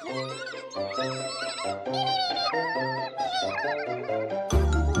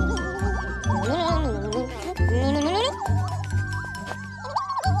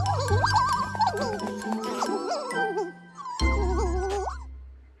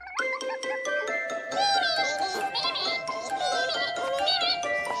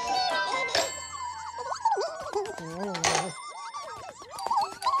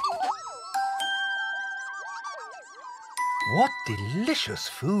 What delicious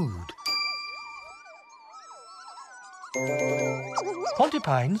food!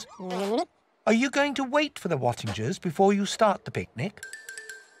 Pontipines, are you going to wait for the Wattingers before you start the picnic?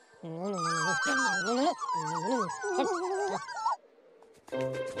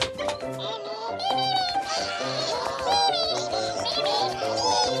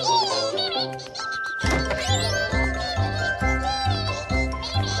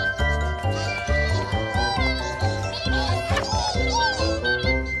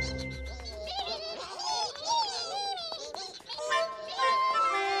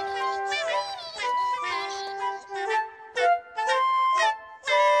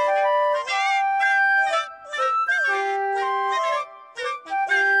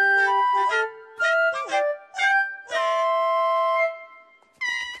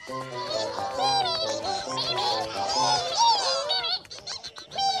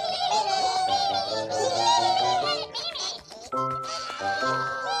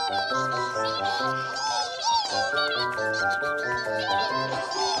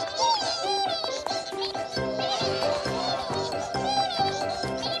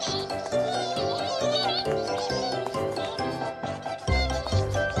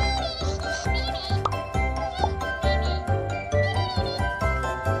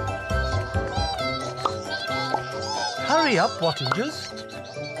 Hurry up, Wattingers.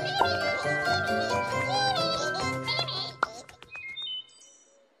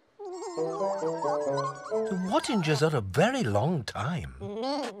 The Wattingers are a very long time.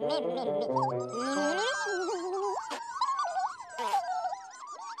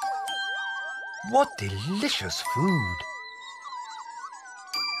 What delicious food!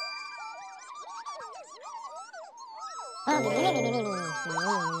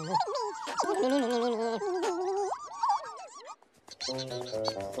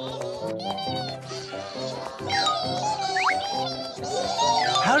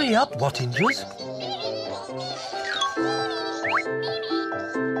 Hurry up, Wattingers!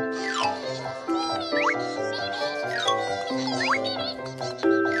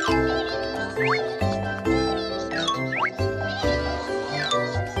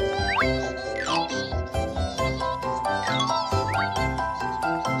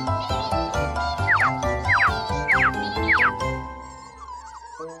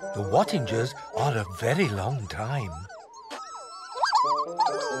 The Wattingers are a very long time.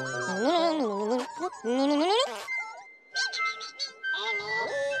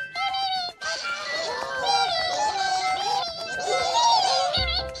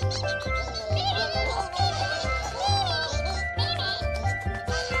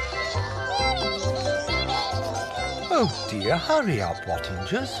 Oh dear, hurry up,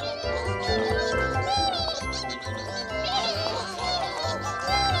 Wattingers.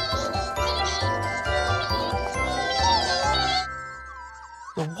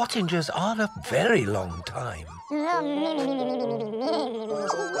 The Wattingers are a very long time.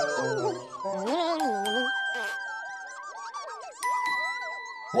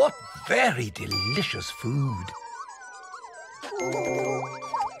 What very delicious food!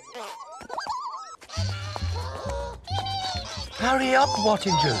 Hurry up,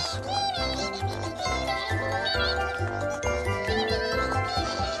 Wattingers!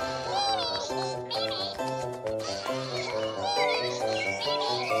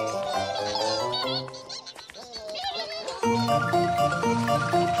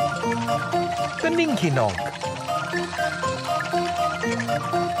 The Ninky Nonk.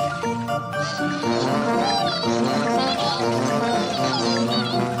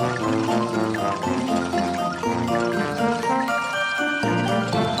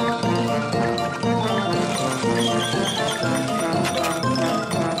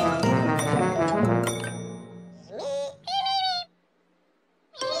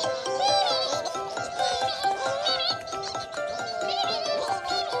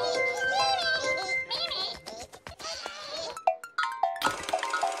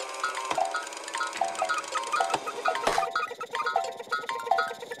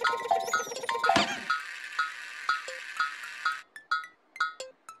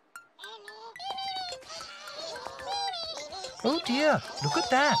 Oh dear, look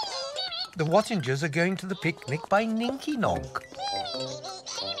at that. The Wattingers are going to the picnic by Ninky Nonk.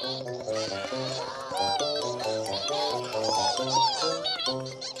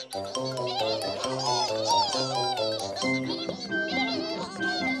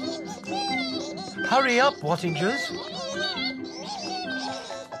 Hurry up, Wattingers.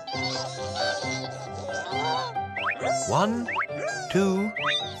 One, 2,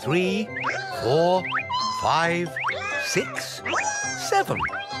 3, 4, 5, 6, 7,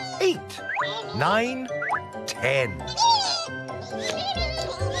 8, 9, 10.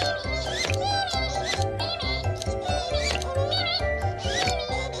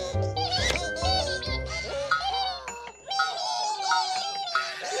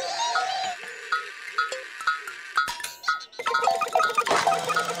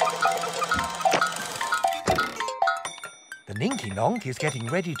 The Ninky Nonk is getting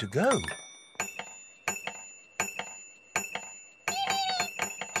ready to go.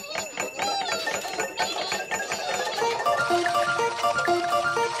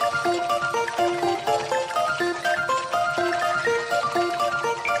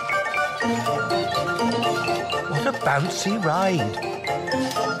 What a bouncy ride!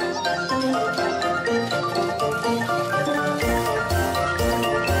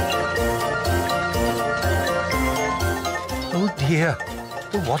 Oh dear,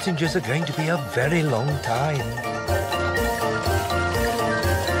 the Wattingers are going to be a very long time.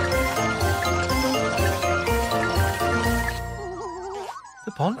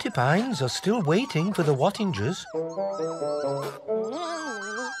 The Pontipines are still waiting for the Wattingers.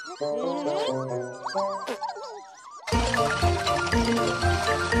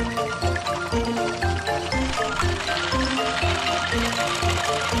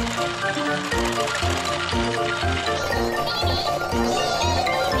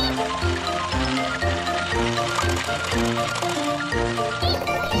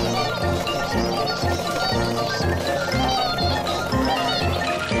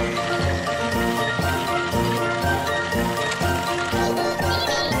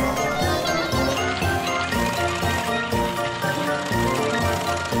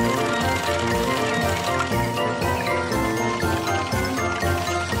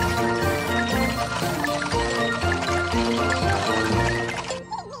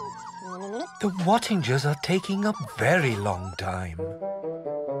 Wattingers are taking a very long time.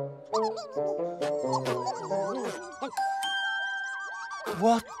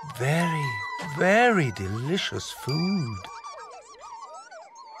 What very, very delicious food.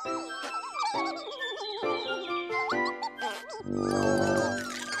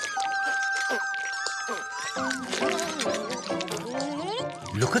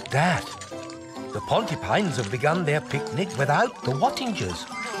 Look at that. The porcupines have begun their picnic without the Wattingers.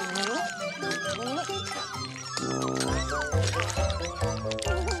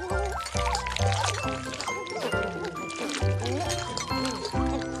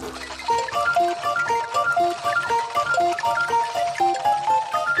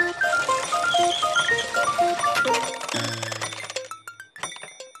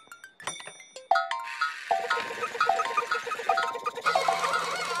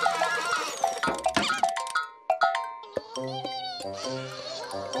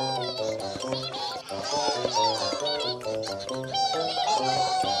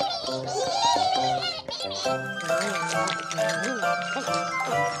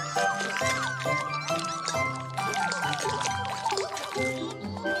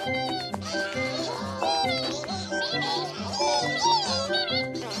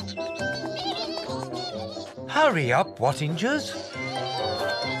 Hurry up, Wattingers.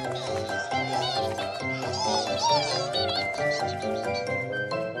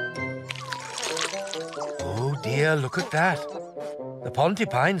 Oh dear, look at that. The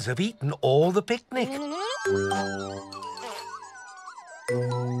porcupines have eaten all the picnic.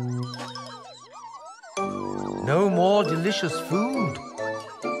 No more delicious food.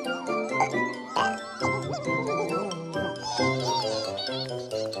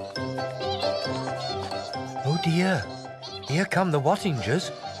 Oh dear, here come the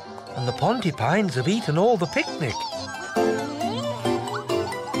Wattingers, and the porcupines have eaten all the picnic.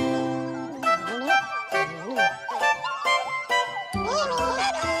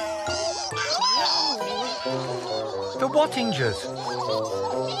 The Wattingers.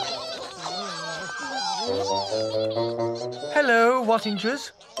 Hello,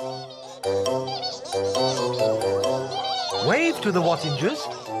 Wattingers. Wave to the Wattingers.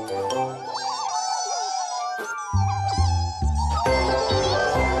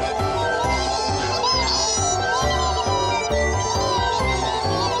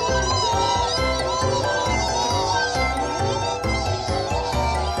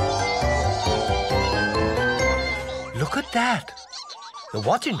 Look at that. The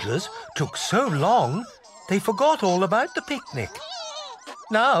Wattingers took so long, they forgot all about the picnic.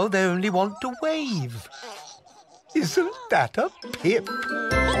 Now they only want to wave. Isn't that a pip?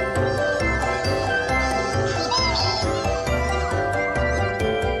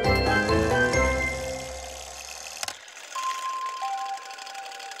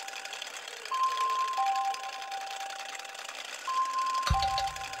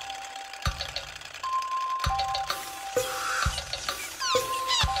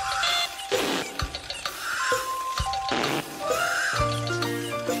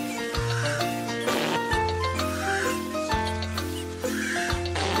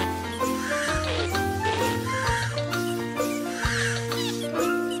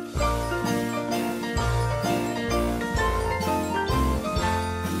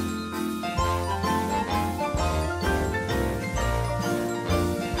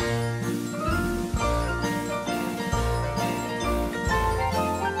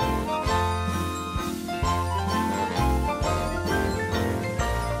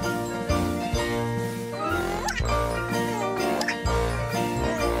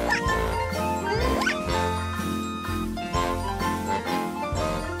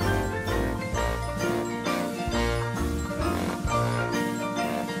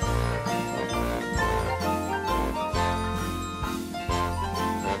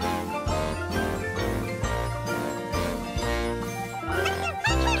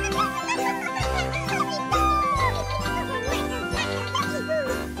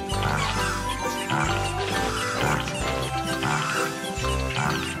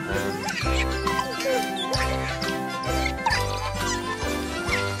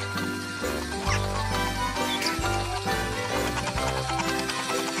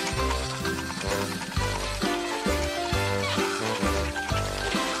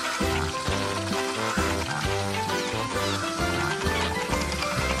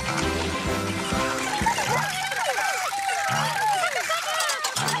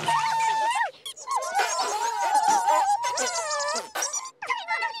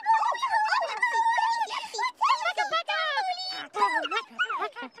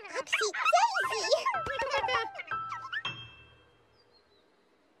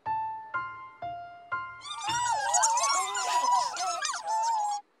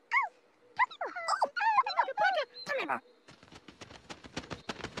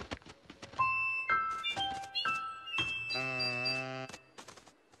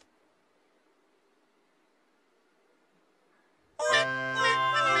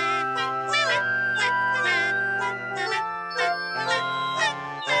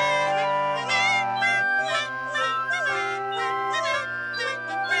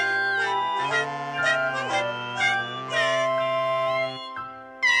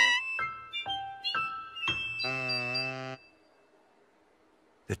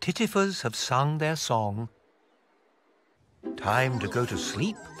 The Tittifers have sung their song. Time to go to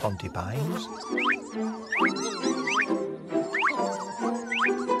sleep, Pontipines.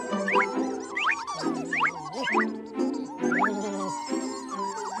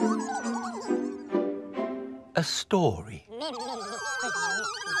 A story.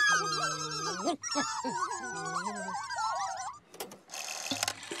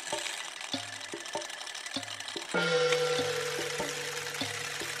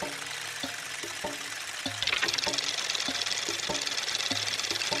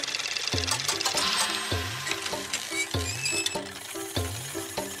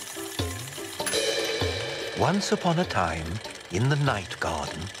 Once upon a time, in the night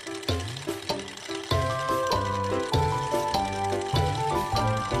garden,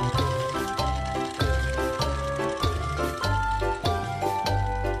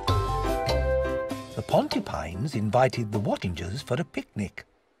 the Pontipines invited the Wattingers for a picnic.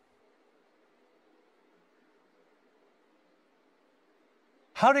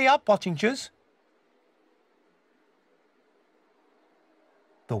 Hurry up, Wattingers!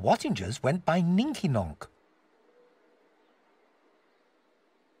 The Wattingers went by Ninky-Nonk.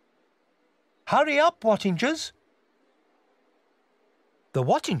 Hurry up, Wattingers! The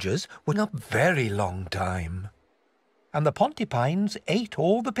Wattingers were a very long time, and the Pontipines ate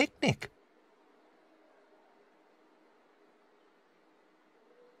all the picnic.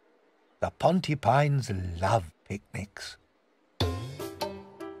 The Pontipines love picnics.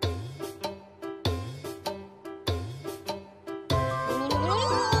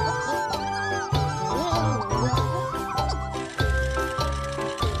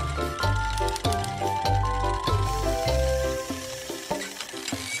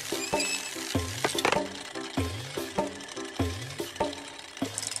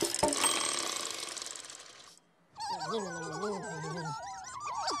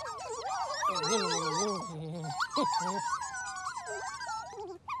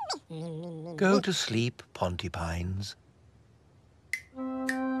 Go to sleep, Pontipines.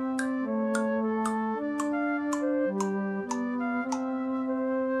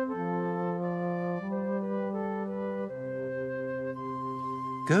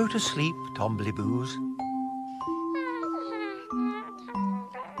 Go to sleep, Tombliboos.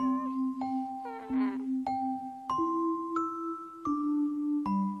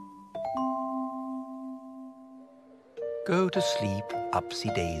 Go to sleep,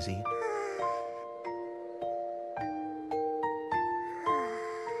 Upsy Daisy.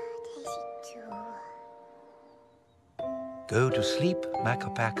 Go to sleep, Makka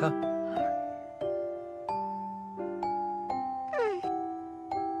Pakka.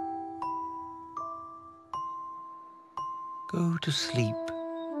 Go to sleep,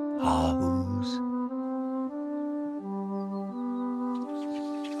 Hahoos.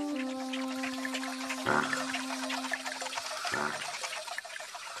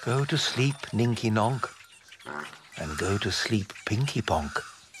 Go to sleep, Ninky-Nonk. And go to sleep, Pinky-Ponk.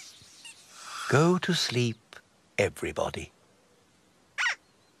 Go to sleep, everybody.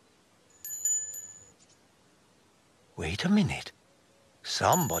 Wait a minute.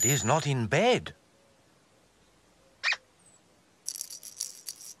 Somebody's not in bed.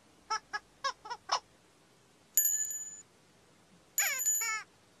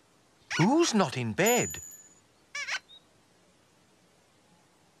 Who's not in bed?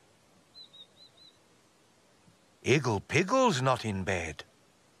 Igglepiggle's not in bed.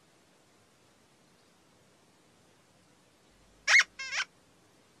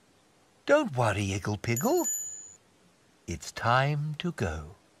 Don't worry, Igglepiggle. It's time to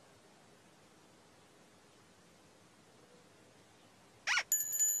go.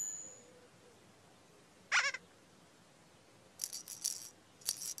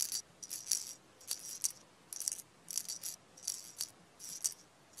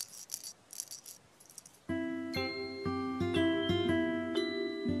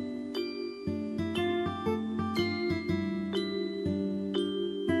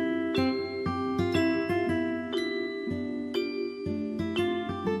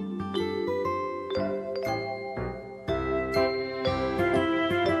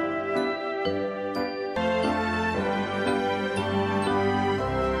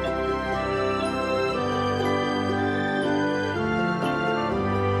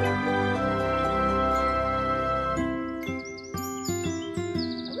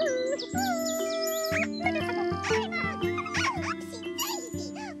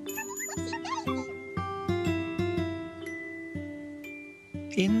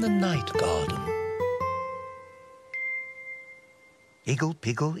 In the night garden.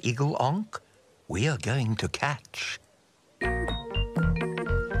 Igglepiggle, Iggle-Onk, we are going to catch.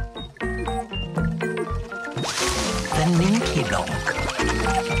 Ninky Nonk.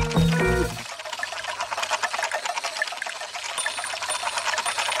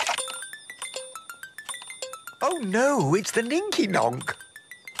 Oh no, it's the Ninky Nonk.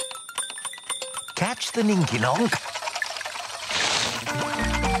 Catch the Ninky Nonk.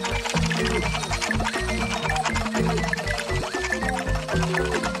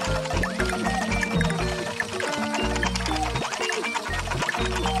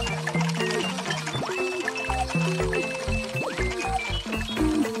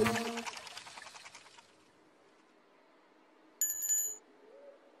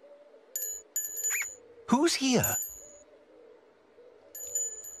 Who's here?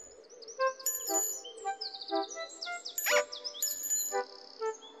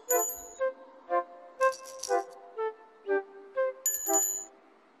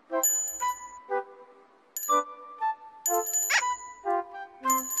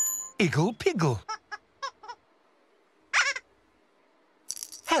 Igglepiggle.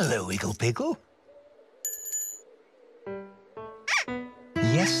 Hello, Igglepiggle.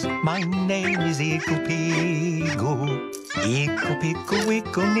 Yes, my name is Igglepiggle. Igglepiggle,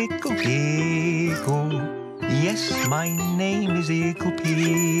 wiggle, nickle, giggle. Yes, my name is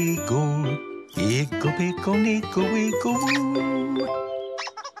Igglepiggle. Igglepiggle, nickle, wiggle, woo.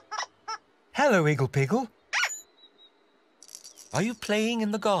 Hello, Igglepiggle. Are you playing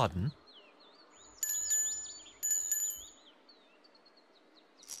in the garden?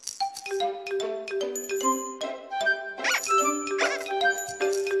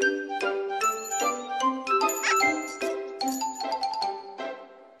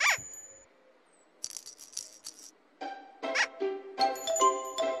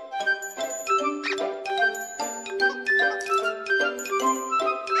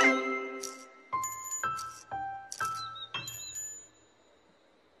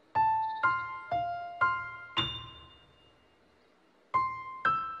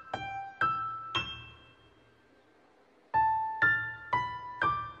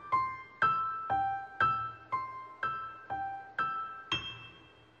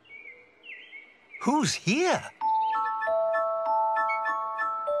 Who's here?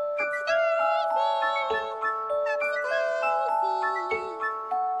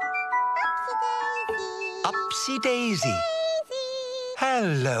 Upsy Daisy.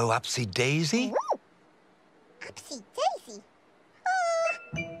 Hello, Upsy Daisy. Upsy Daisy.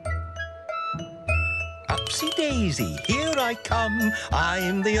 Upsy Daisy, here I come.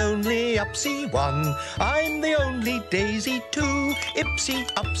 I'm the only Upsy one. I'm the only Daisy too. Ipsy,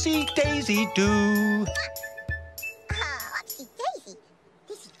 Upsy Daisy do. Upsy Daisy.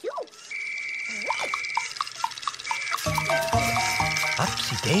 This is you.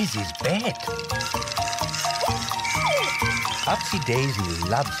 Upsy Daisy's bed. Upsy Daisy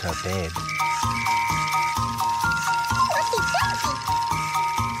loves her bed. Upsy Daisy.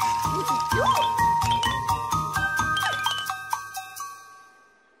 This is you.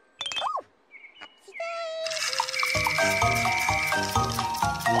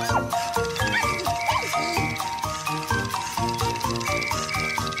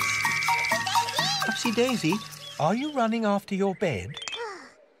 Upsy Daisy, are you running after your bed?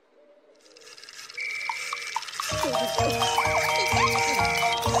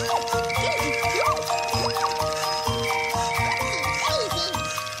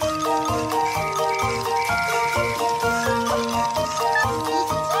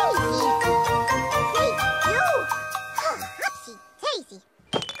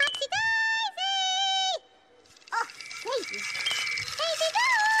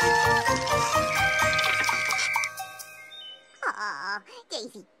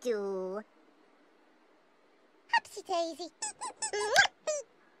 Daisy do. Upsy Daisy.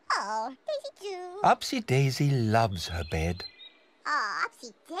 Oh, Daisy do. Upsy Daisy loves her bed. Oh,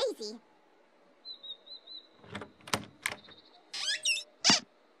 Upsy Daisy.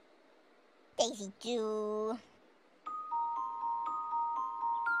 Daisy do.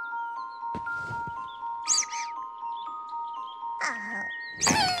 Oh.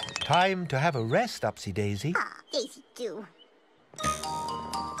 Time to have a rest, Upsy Daisy. Ah, Daisy do.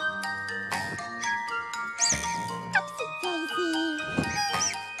 Upsy Daisy.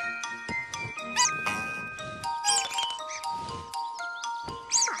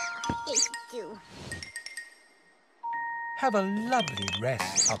 Ah, Daisy do. Have a lovely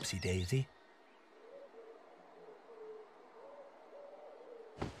rest, Upsy Daisy.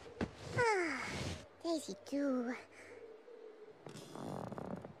 Ah, Daisy do.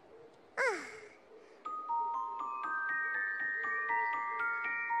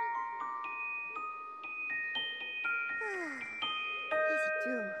 Daisy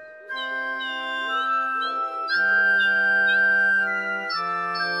do.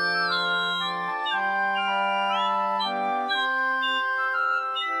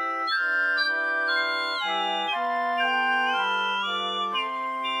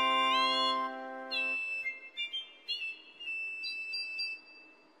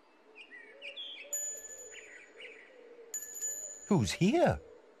 Who's here?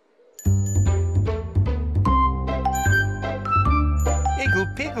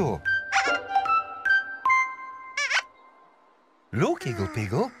 Igglepiggle. Look,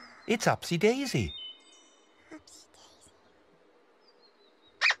 Igglepiggle, it's Upsy Daisy.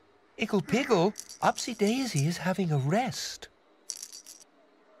 Igglepiggle, Upsy Daisy is having a rest.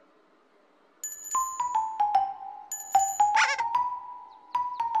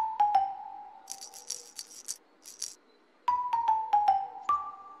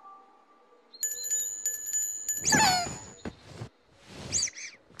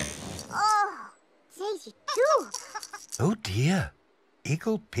 Oh dear,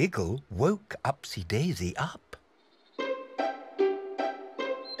 Igglepiggle woke Upsy Daisy up.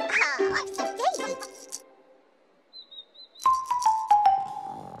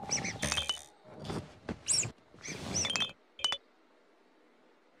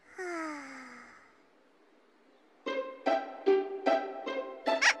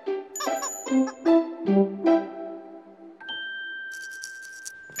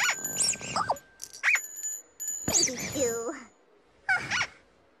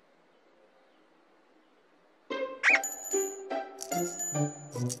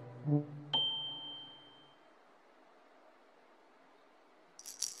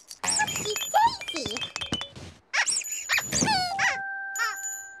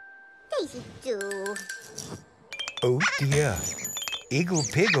 Oh dear,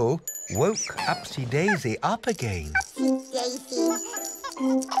 Igglepiggle woke Upsy Daisy up again.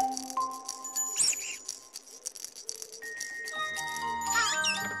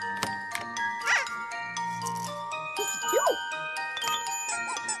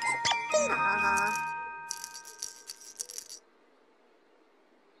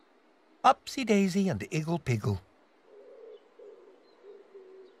 Upsy Daisy and Igglepiggle.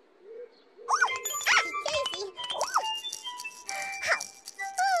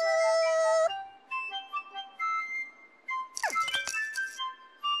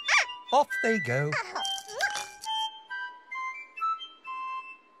 Off they go.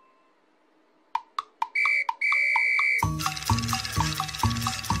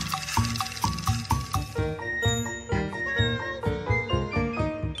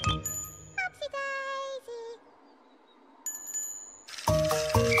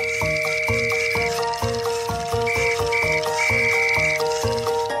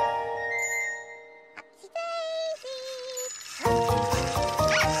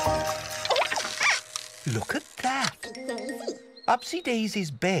 Look at that. Upsy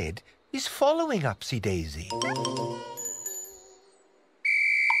Daisy's bed is following Upsy Daisy.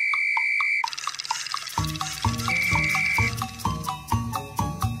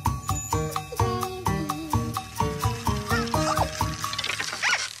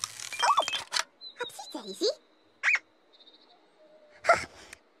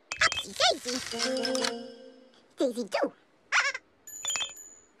 Daisy do.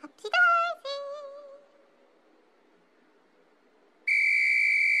 Upsy Daisy.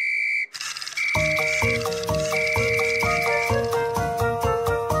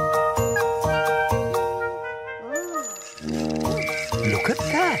 Look at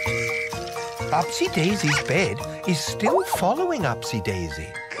that. Upsy Daisy's bed is still following Upsy Daisy.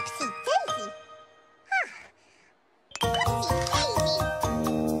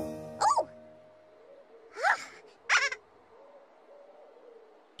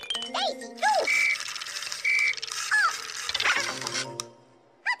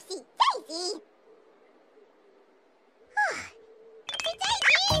 Upsy Daisy. Upsy Daisy. Oh. Daisy do. Upsy Daisy. Upsy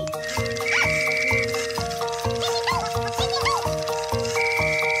Daisy.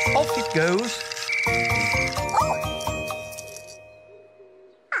 Off it goes.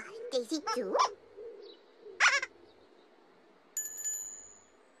 Daisy do.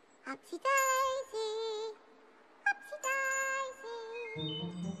 Upsy Daisy. Upsy Daisy.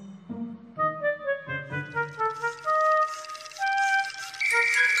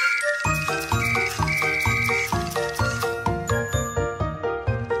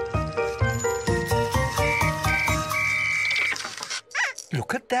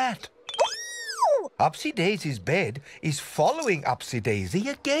 Look at that. Upsy Daisy's bed is following Upsy Daisy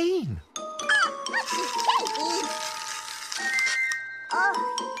again. Upsy Daisy.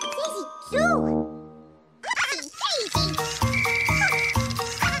 Daisy do. Upsy Daisy.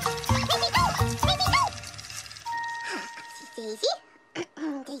 Daisy do.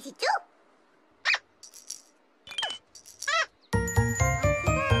 Daisy do. Daisy do.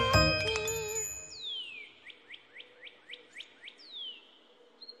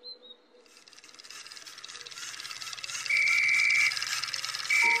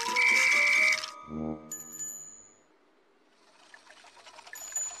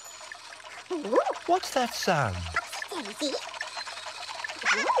 Ooh, What's that sound? Daisy.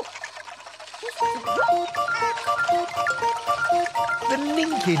 The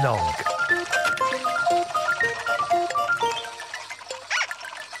Ninky Nonk.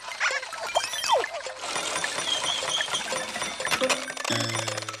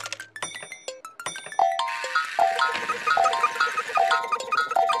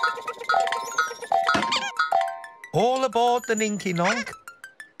 All aboard the Ninky Nonk.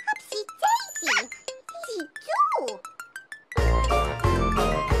 Upsy Daisy. Daisy too.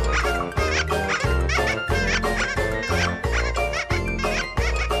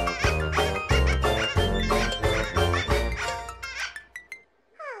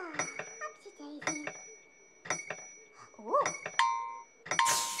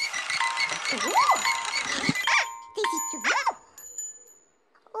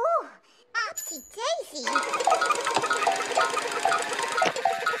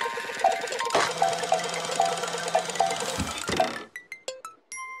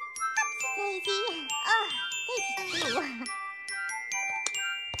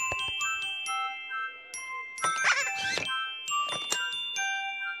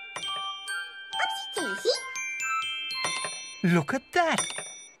 Upsy Daisy. Look at that.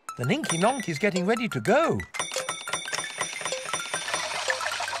 The Ninky Nonk is getting ready to go.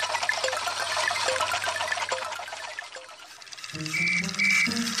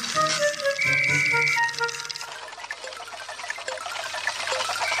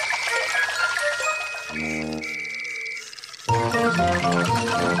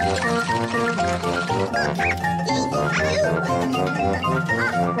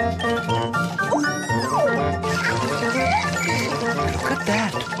 Look at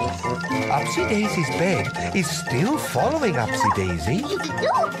that. Upsy Daisy's bed is still following Upsy Daisy,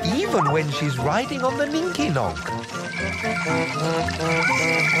 even when she's riding on the Ninky Nonk.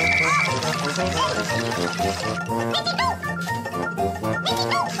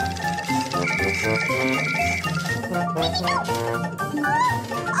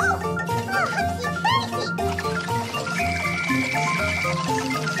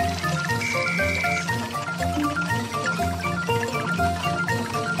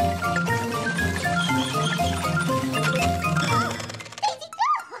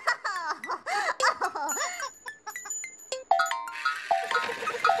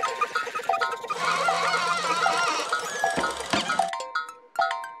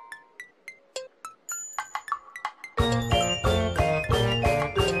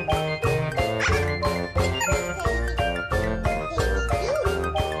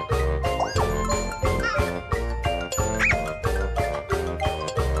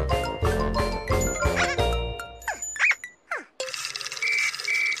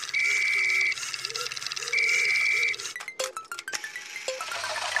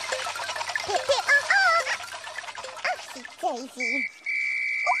 Daisy.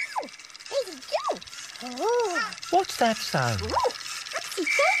 Ooh, Daisy too. Ooh. What's that sound? Upsy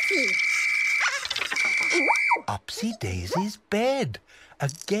Daisy. Upsy Daisy's bed.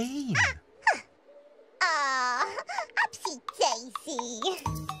 Again. Upsy Daisy.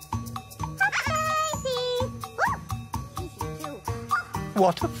 Daisy. Ooh, Daisy too.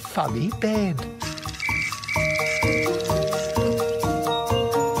 What a funny bed.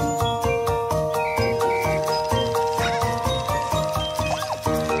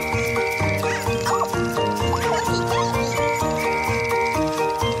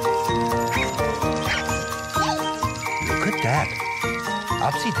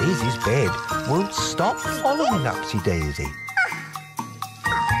 Upsy Daisy's bed won't stop following Upsy Daisy.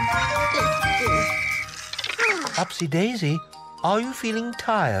 Upsy Daisy, are you feeling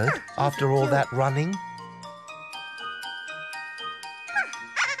tired after all that running?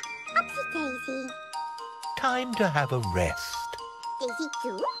 Upsy Daisy. Time to have a rest. Daisy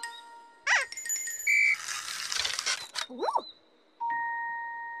too. Ooh.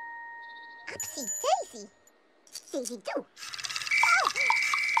 Upsy Daisy. Daisy too.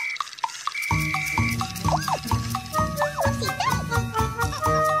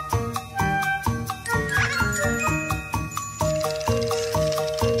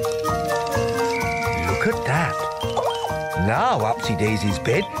 Look at that. Now Upsy Daisy's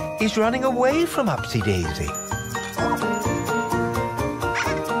bed is running away from Upsy Daisy.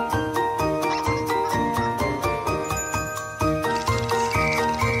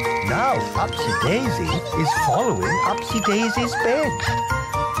 Now Upsy Daisy is following Upsy Daisy's bed.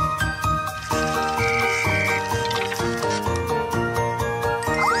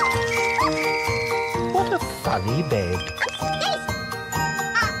 What a funny bed.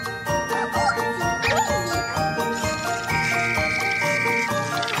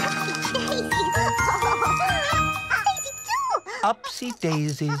 Upsy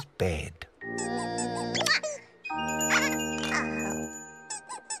Daisy's bed.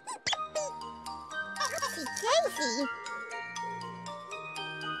 Upsy Daisy.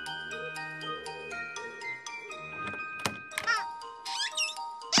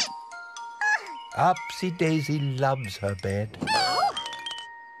 Upsy Daisy loves her bed.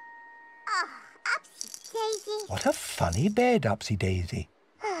 Upsy Daisy. What a funny bed, Upsy Daisy.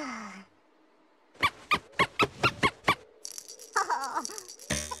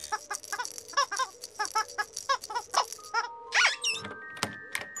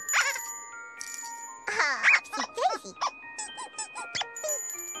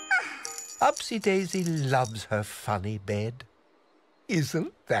 Upsy Daisy loves her funny bed.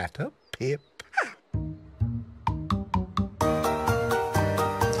 Isn't that a pip?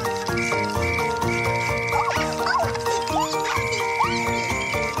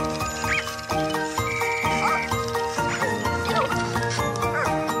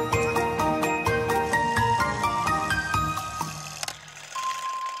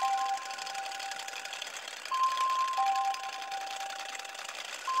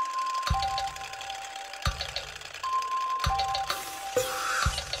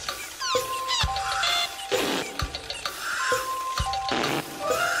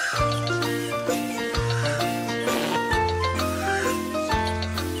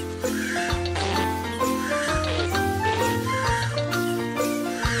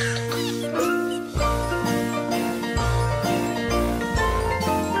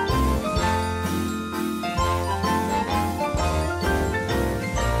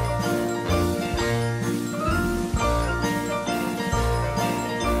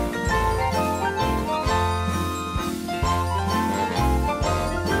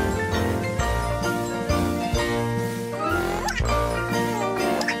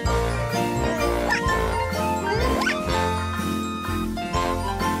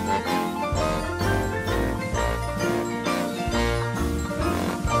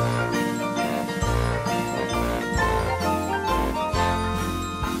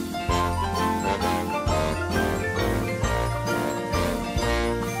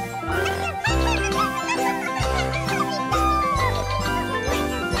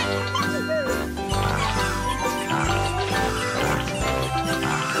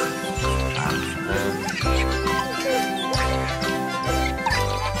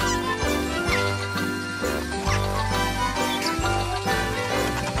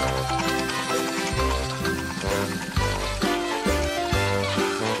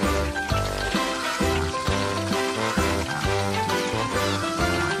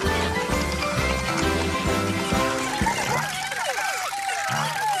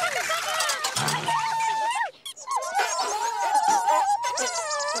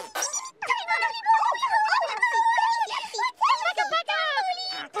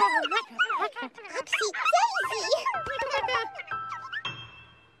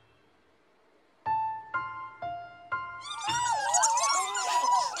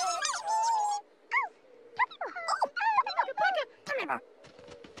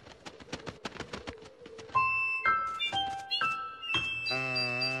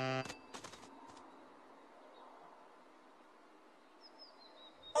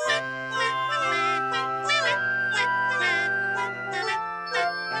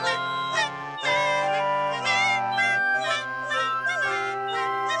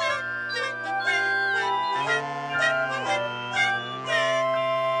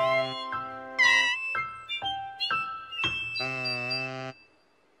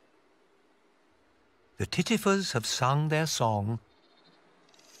 The Tittifers have sung their song.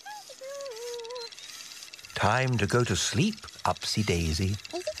 Time to go to sleep, Upsy Daisy.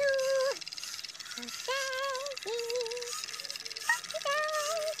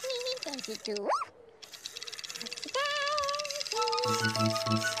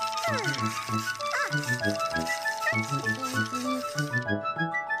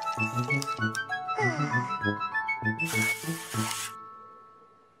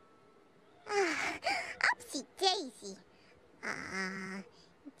 Upsy Daisy.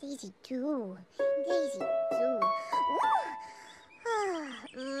 Daisy too. Daisy too.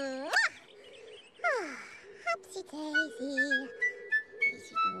 Upsy Daisy.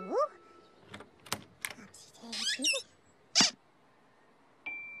 Daisy too. Upsy Daisy.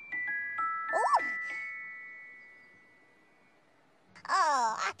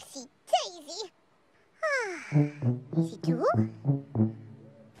 Oh, Upsy Daisy. Daisy too.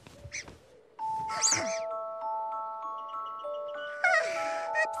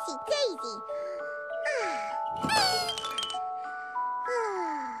 Upsy Daisy.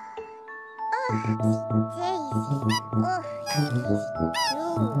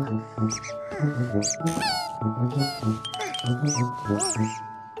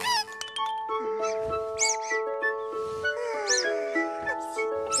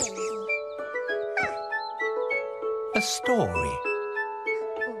 A story.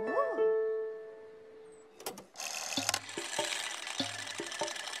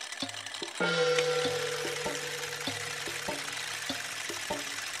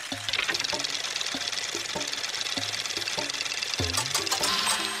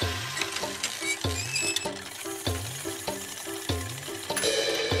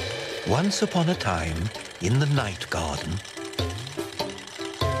 Once upon a time, in the night garden,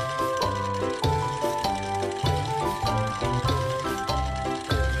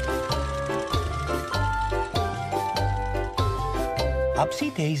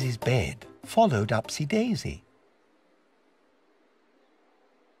 Upsy Daisy's bed followed Upsy Daisy.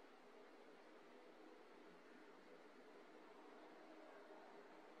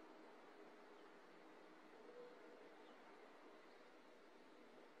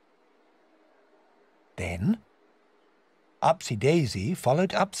 Then, Upsy Daisy followed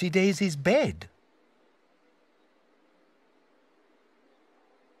Upsy Daisy's bed.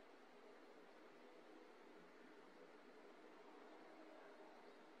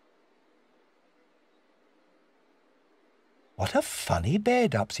 What a funny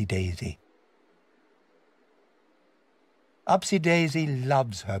bed, Upsy Daisy. Upsy Daisy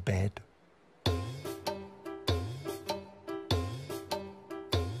loves her bed.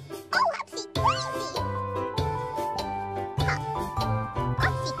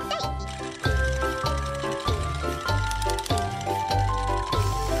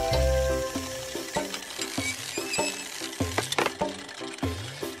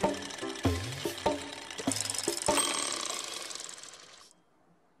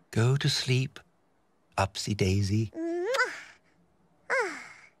 Go to sleep, Upsy Daisy.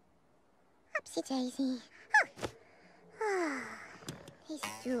 Upsy Daisy. He's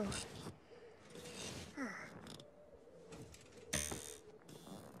too.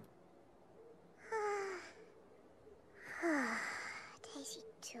 Daisy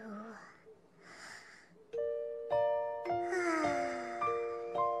too.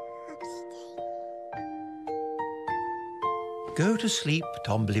 Upsy Daisy. Go to sleep,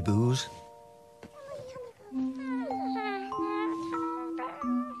 Tombliboos.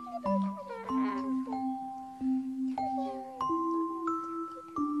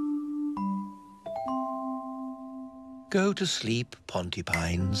 Go to sleep,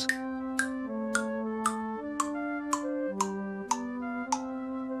 Pontypines.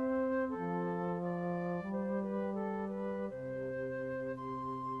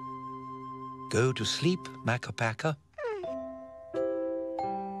 Go to sleep, Makka Pakka.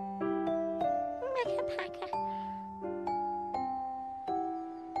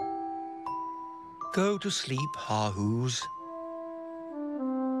 Go to sleep, Hahoos.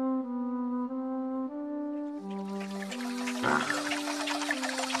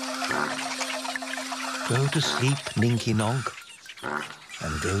 Go to sleep, Ninky Nonk.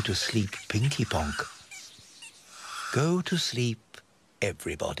 And go to sleep, Pinky Ponk. Go to sleep,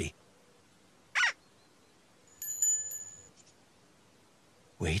 everybody.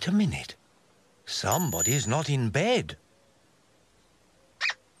 Wait a minute. Somebody's not in bed.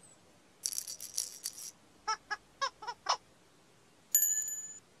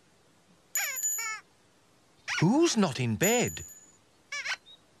 Who's not in bed?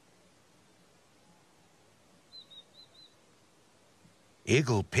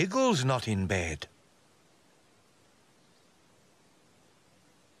 Igglepiggle's not in bed.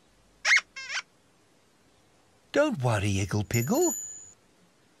 Don't worry, Igglepiggle.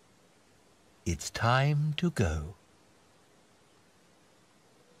 It's time to go.